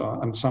daughters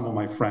and some of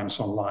my friends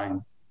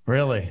online.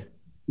 Really?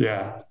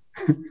 Yeah.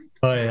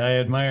 I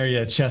admire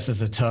you. Chess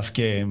is a tough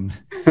game.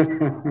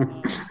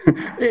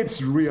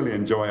 It's really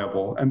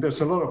enjoyable. And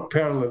there's a lot of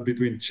parallel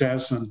between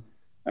chess and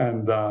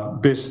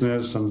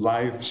business and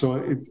life.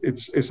 So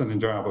it's an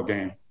enjoyable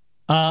game.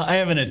 I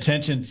have an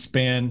attention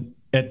span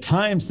at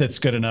times that's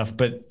good enough,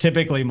 but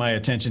typically my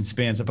attention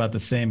span's about the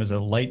same as a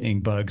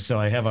lightning bug. So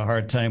I have a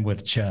hard time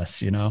with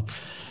chess,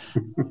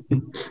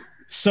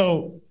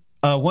 So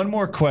one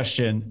more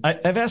question.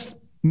 I've asked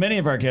many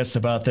of our guests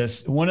about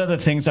this. One of the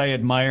things I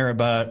admire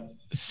about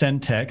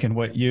SendTech and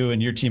what you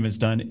and your team has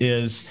done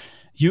is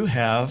you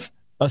have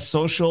a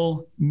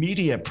social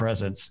media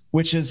presence,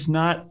 which is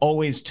not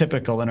always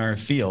typical in our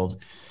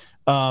field.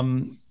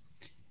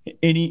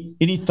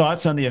 Any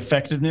thoughts on the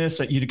effectiveness?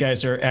 That you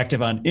guys are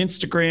active on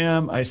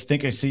Instagram. I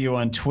think I see you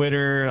on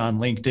Twitter, on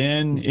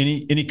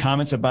LinkedIn. Any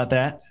comments about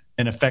that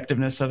and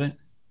effectiveness of it?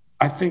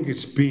 I think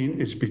it's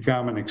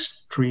become an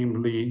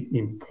extremely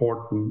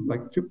important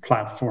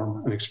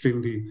platform, an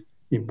extremely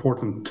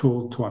important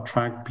tool to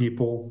attract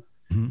people.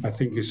 Mm-hmm. I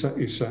think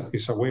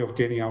it's a way of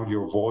getting out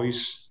your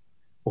voice,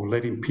 of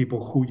letting people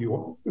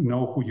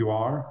know who you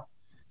are,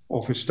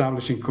 of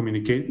establishing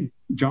communication.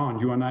 John,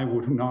 you and I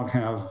would not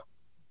have.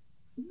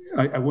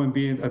 I wouldn't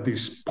be at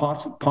this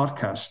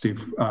podcast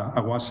if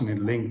I wasn't in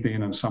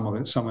LinkedIn and some of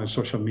the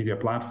social media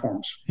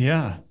platforms.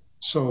 Yeah.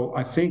 So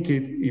I think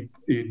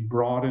it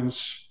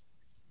broadens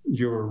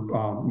your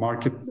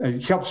market.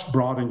 It helps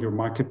broaden your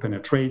market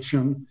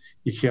penetration.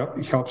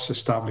 It helps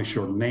establish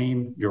your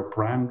name, your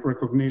brand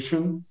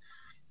recognition,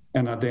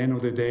 and at the end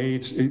of the day,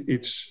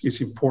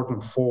 it's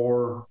important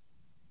for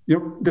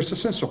there's a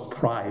sense of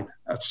pride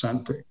at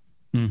SendTech,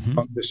 mm-hmm.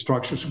 of the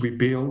structures we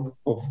build,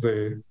 of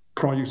the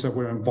projects that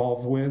we're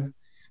involved with,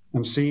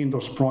 and seeing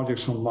those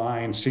projects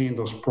online, seeing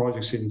those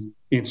projects in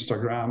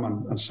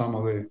Instagram and some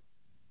of the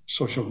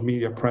social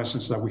media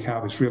presence that we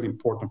have is really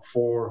important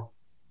for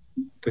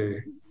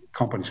the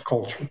company's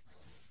culture.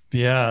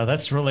 Yeah,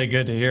 that's really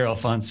good to hear,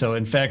 Alfonso.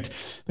 In fact,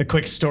 the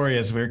quick story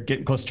as we're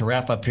getting close to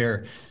wrap up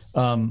here,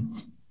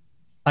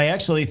 I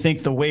actually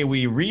think the way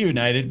we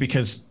reunited,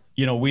 because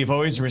we've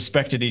always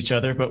respected each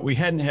other, but we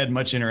hadn't had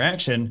much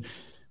interaction,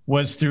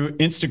 was through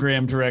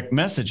Instagram direct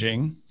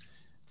messaging,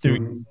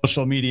 through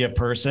social media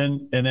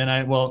person. And then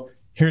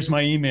here's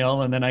my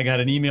email. And then I got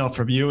an email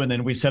from you, and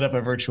then we set up a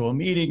virtual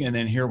meeting. And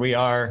then here we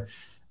are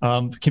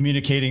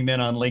communicating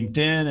then on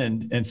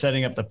LinkedIn and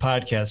setting up the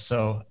podcast.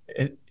 So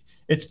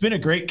it's been a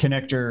great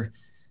connector,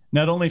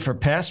 not only for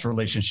past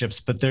relationships,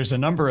 but there's a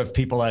number of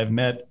people I've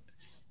met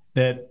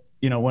that,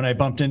 when I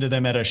bumped into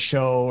them at a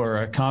show or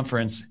a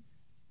conference,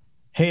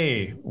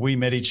 hey, we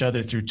met each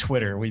other through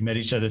Twitter. We met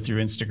each other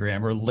through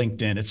Instagram or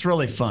LinkedIn. It's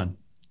really fun.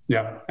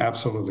 Yeah,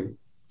 absolutely.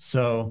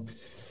 So,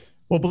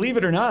 well, believe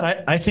it or not,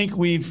 I think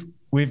we've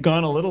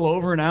gone a little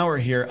over an hour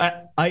here.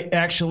 I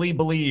actually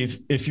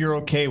believe, if you're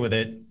okay with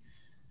it,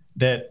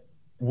 that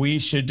we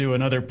should do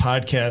another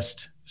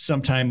podcast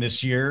sometime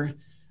this year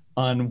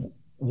on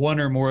one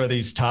or more of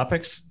these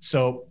topics.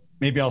 So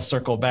maybe I'll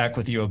circle back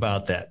with you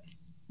about that.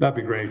 That'd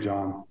be great,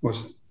 John.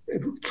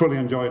 Truly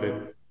enjoyed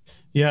it.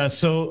 Yeah.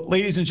 So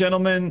ladies and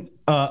gentlemen,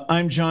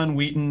 I'm John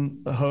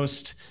Wheaton, the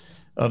host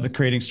of the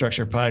Creating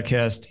Structure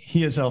podcast.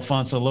 He is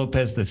Alfonso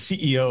Lopez, the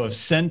CEO of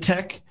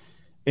SendTech.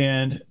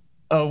 And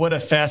what a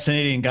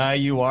fascinating guy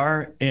you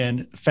are,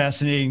 and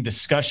fascinating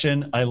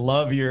discussion. I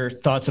love your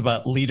thoughts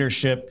about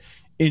leadership,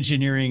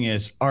 engineering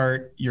as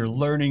art, your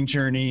learning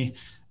journey,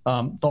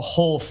 the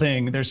whole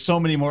thing. There's so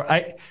many more.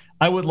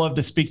 I would love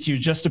to speak to you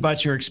just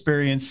about your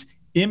experience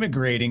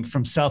immigrating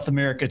from South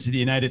America to the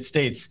United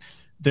States.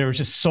 There was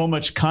just so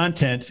much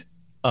content.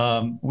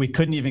 We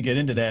couldn't even get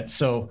into that.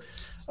 So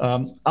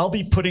I'll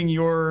be putting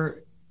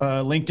your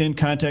LinkedIn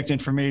contact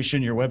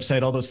information, your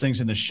website, all those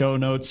things in the show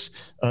notes.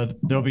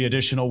 There'll be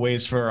additional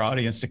ways for our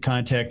audience to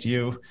contact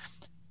you.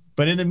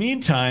 But in the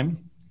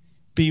meantime,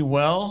 be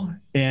well.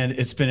 And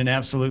it's been an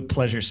absolute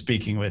pleasure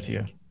speaking with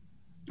you.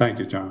 Thank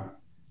you, John.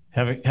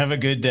 Have a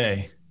good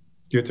day.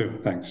 You too.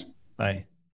 Thanks. Bye.